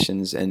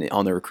expectations, and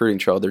on the recruiting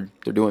trail, they're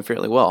doing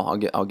fairly well.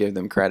 I'll give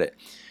them credit.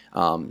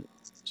 But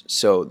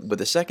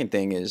the second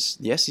thing is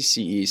the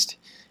SEC East,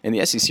 and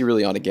the SEC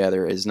really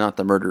altogether is not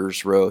the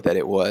murderer's row that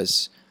it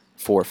was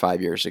 4 or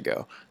 5 years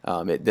ago.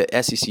 The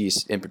SEC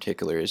East in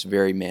particular is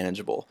very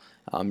manageable.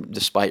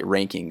 Despite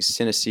rankings,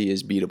 Tennessee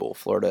is beatable.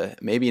 Florida,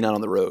 maybe not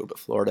on the road, but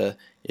Florida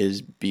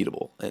is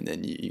beatable. And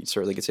then you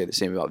certainly could say the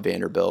same about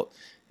Vanderbilt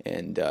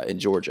and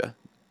Georgia.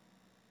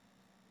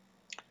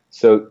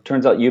 So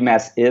turns out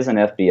UMass is an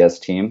FBS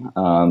team.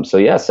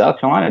 South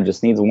Carolina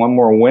just needs one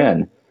more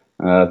win.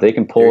 If they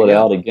can pull it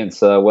out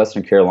against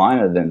Western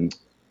Carolina, then,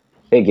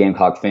 hey,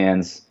 Gamecock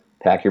fans,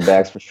 pack your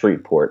bags for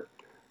Shreveport.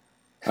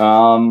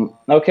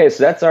 Okay,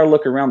 so that's our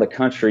look around the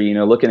country. You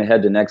know, looking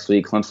ahead to next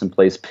week, Clemson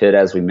plays Pitt,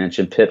 as we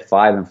mentioned. Pitt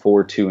 5-4,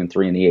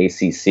 2-3 in the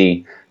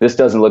ACC. This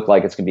doesn't look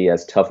like it's going to be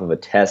as tough of a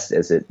test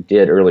as it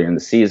did earlier in the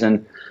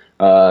season.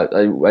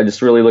 I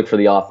just really look for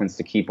the offense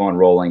to keep on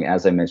rolling.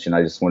 As I mentioned,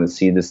 I just want to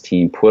see this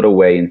team put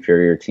away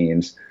inferior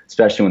teams,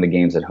 especially when the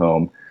game's at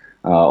home.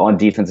 On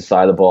defensive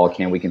side of the ball,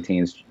 can we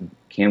contain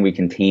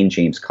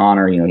James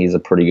Conner? You know, he's a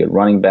pretty good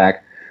running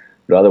back.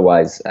 But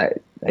otherwise, I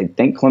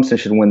think Clemson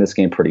should win this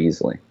game pretty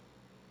easily.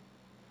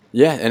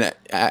 Yeah, and I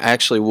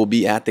actually will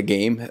be at the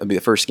game. It'll be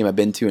the first game I've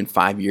been to in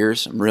 5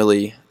 years. I'm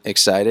really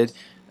excited.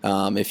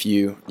 If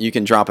you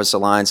can drop us a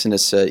line, send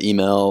us an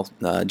email,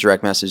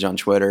 direct message on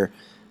Twitter.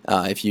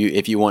 If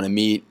you want to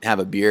meet, have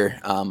a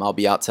beer, I'll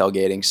be out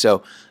tailgating.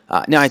 So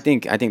I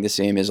think this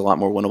game is a lot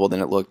more winnable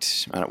than it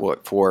looked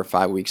 4 or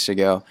 5 weeks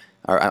ago.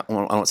 Or I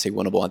don't say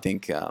winnable. I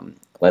think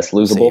less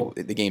losable.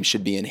 The game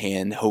should be in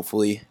hand,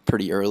 hopefully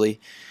pretty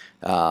early.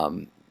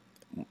 You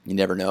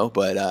never know,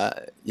 but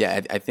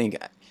I think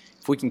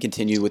if we can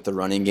continue with the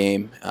running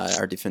game,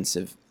 our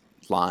defensive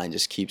line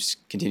just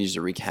continues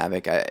to wreak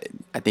havoc. I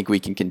think we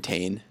can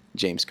contain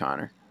James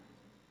Conner.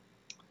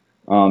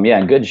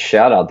 And good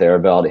shout out there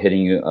about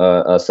hitting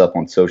us up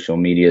on social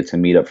media to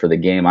meet up for the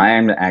game. I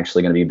am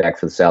actually going to be back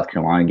for the South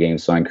Carolina game,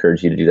 so I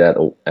encourage you to do that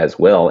as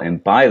well.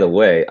 And by the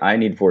way, I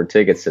need 4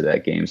 tickets to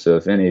that game. So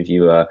if any of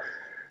you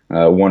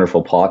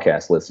wonderful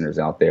podcast listeners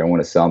out there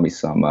want to sell me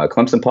some,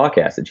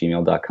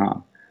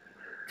 ClemsonPodcast@gmail.com.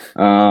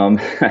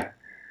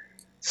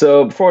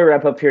 So before we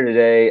wrap up here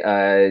today,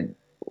 I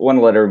want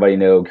to let everybody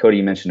know, Cody,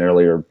 you mentioned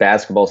earlier,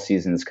 basketball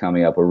season is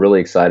coming up. We're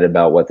really excited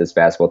about what this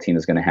basketball team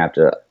is going to have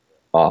to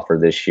offer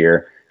this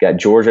year. Got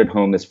Georgia at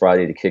home this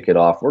Friday to kick it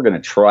off. We're going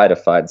to try to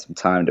find some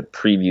time to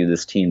preview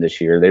this team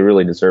this year. They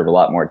really deserve a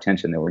lot more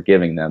attention than we're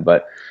giving them,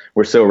 but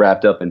we're so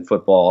wrapped up in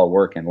football,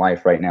 work, and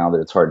life right now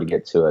that it's hard to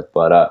get to it.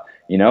 But,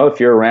 if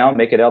you're around,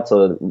 make it out to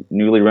the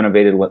newly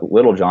renovated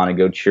Littlejohn and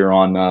go cheer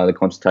on the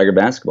Clemson Tiger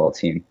basketball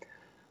team.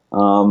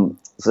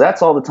 So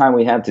that's all the time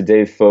we have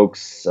today,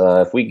 folks.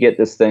 If we get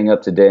this thing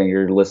up today and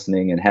you're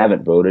listening and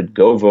haven't voted,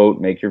 go vote,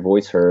 make your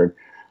voice heard.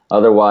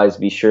 Otherwise,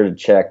 be sure to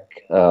check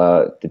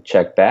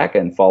back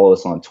and follow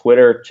us on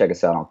Twitter. Check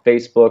us out on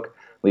Facebook.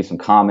 Leave some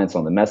comments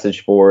on the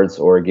message boards,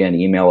 or again,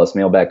 email us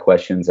mailbag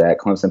questions at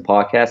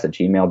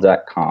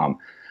clemsonpodcast@gmail.com.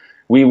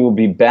 We will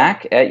be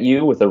back at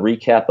you with a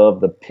recap of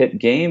the Pitt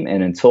game,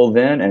 and until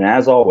then, and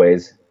as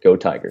always, go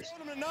Tigers.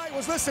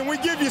 Listen, we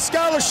give you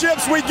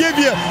scholarships, we give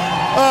you,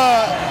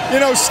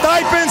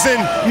 stipends and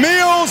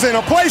meals and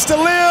a place to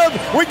live.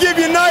 We give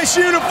you nice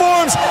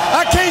uniforms.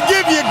 I can't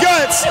give you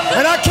guts,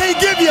 and I can't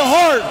give you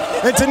heart.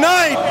 And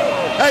tonight,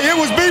 hey, it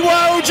was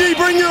BYOG,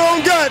 bring your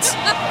own guts.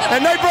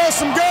 And they brought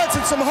some guts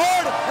and some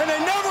heart. And